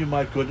 I love you,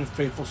 my good and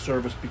faithful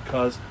servant,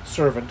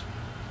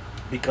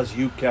 because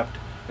you kept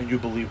and you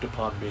believed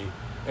upon me,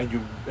 and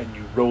you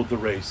rode the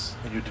race,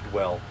 and you did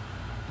well.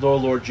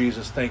 Lord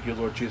Jesus, thank you,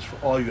 Lord Jesus, for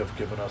all you have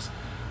given us.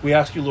 We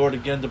ask you, Lord,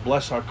 again to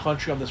bless our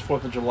country on this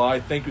 4th of July.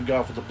 Thank you,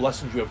 God, for the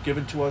blessings you have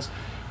given to us.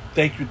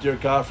 Thank you, dear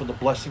God, for the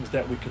blessings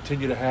that we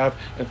continue to have.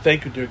 And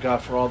thank you, dear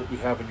God, for all that we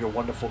have in your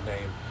wonderful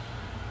name.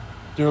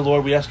 Dear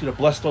Lord, we ask you to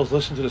bless those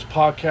listening to this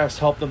podcast.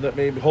 Help them that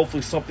maybe,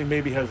 hopefully something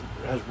maybe has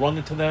rung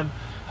into them.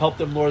 Help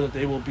them, Lord, that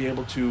they will be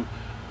able to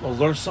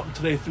learn something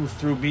today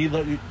through me,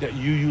 that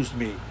you used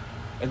me.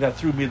 And that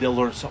through me they'll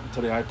learn something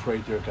today, I pray,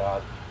 dear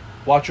God.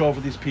 Watch over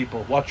these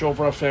people. Watch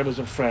over our families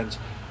and friends.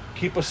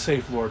 Keep us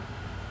safe, Lord.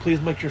 Please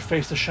make your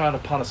face to shine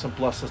upon us and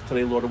bless us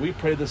today, Lord. And we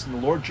pray this in the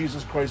Lord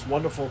Jesus Christ's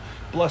wonderful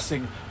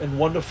blessing and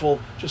wonderful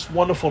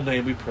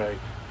name we pray.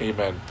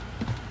 Amen.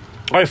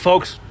 All right,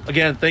 folks.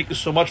 Again, thank you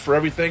so much for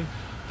everything.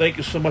 Thank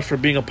you so much for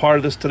being a part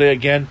of this today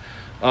again.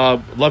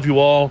 Love you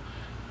all.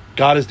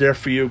 God is there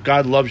for you.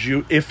 God loves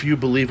you if you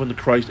believe in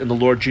the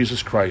Lord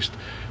Jesus Christ.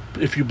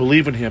 If you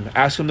believe in him,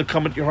 ask him to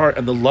come into your heart,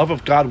 and the love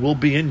of God will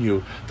be in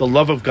you. The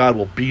love of God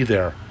will be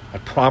there. I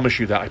promise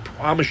you that. I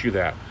promise you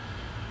that.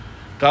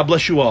 God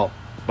bless you all.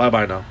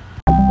 Bye-bye now.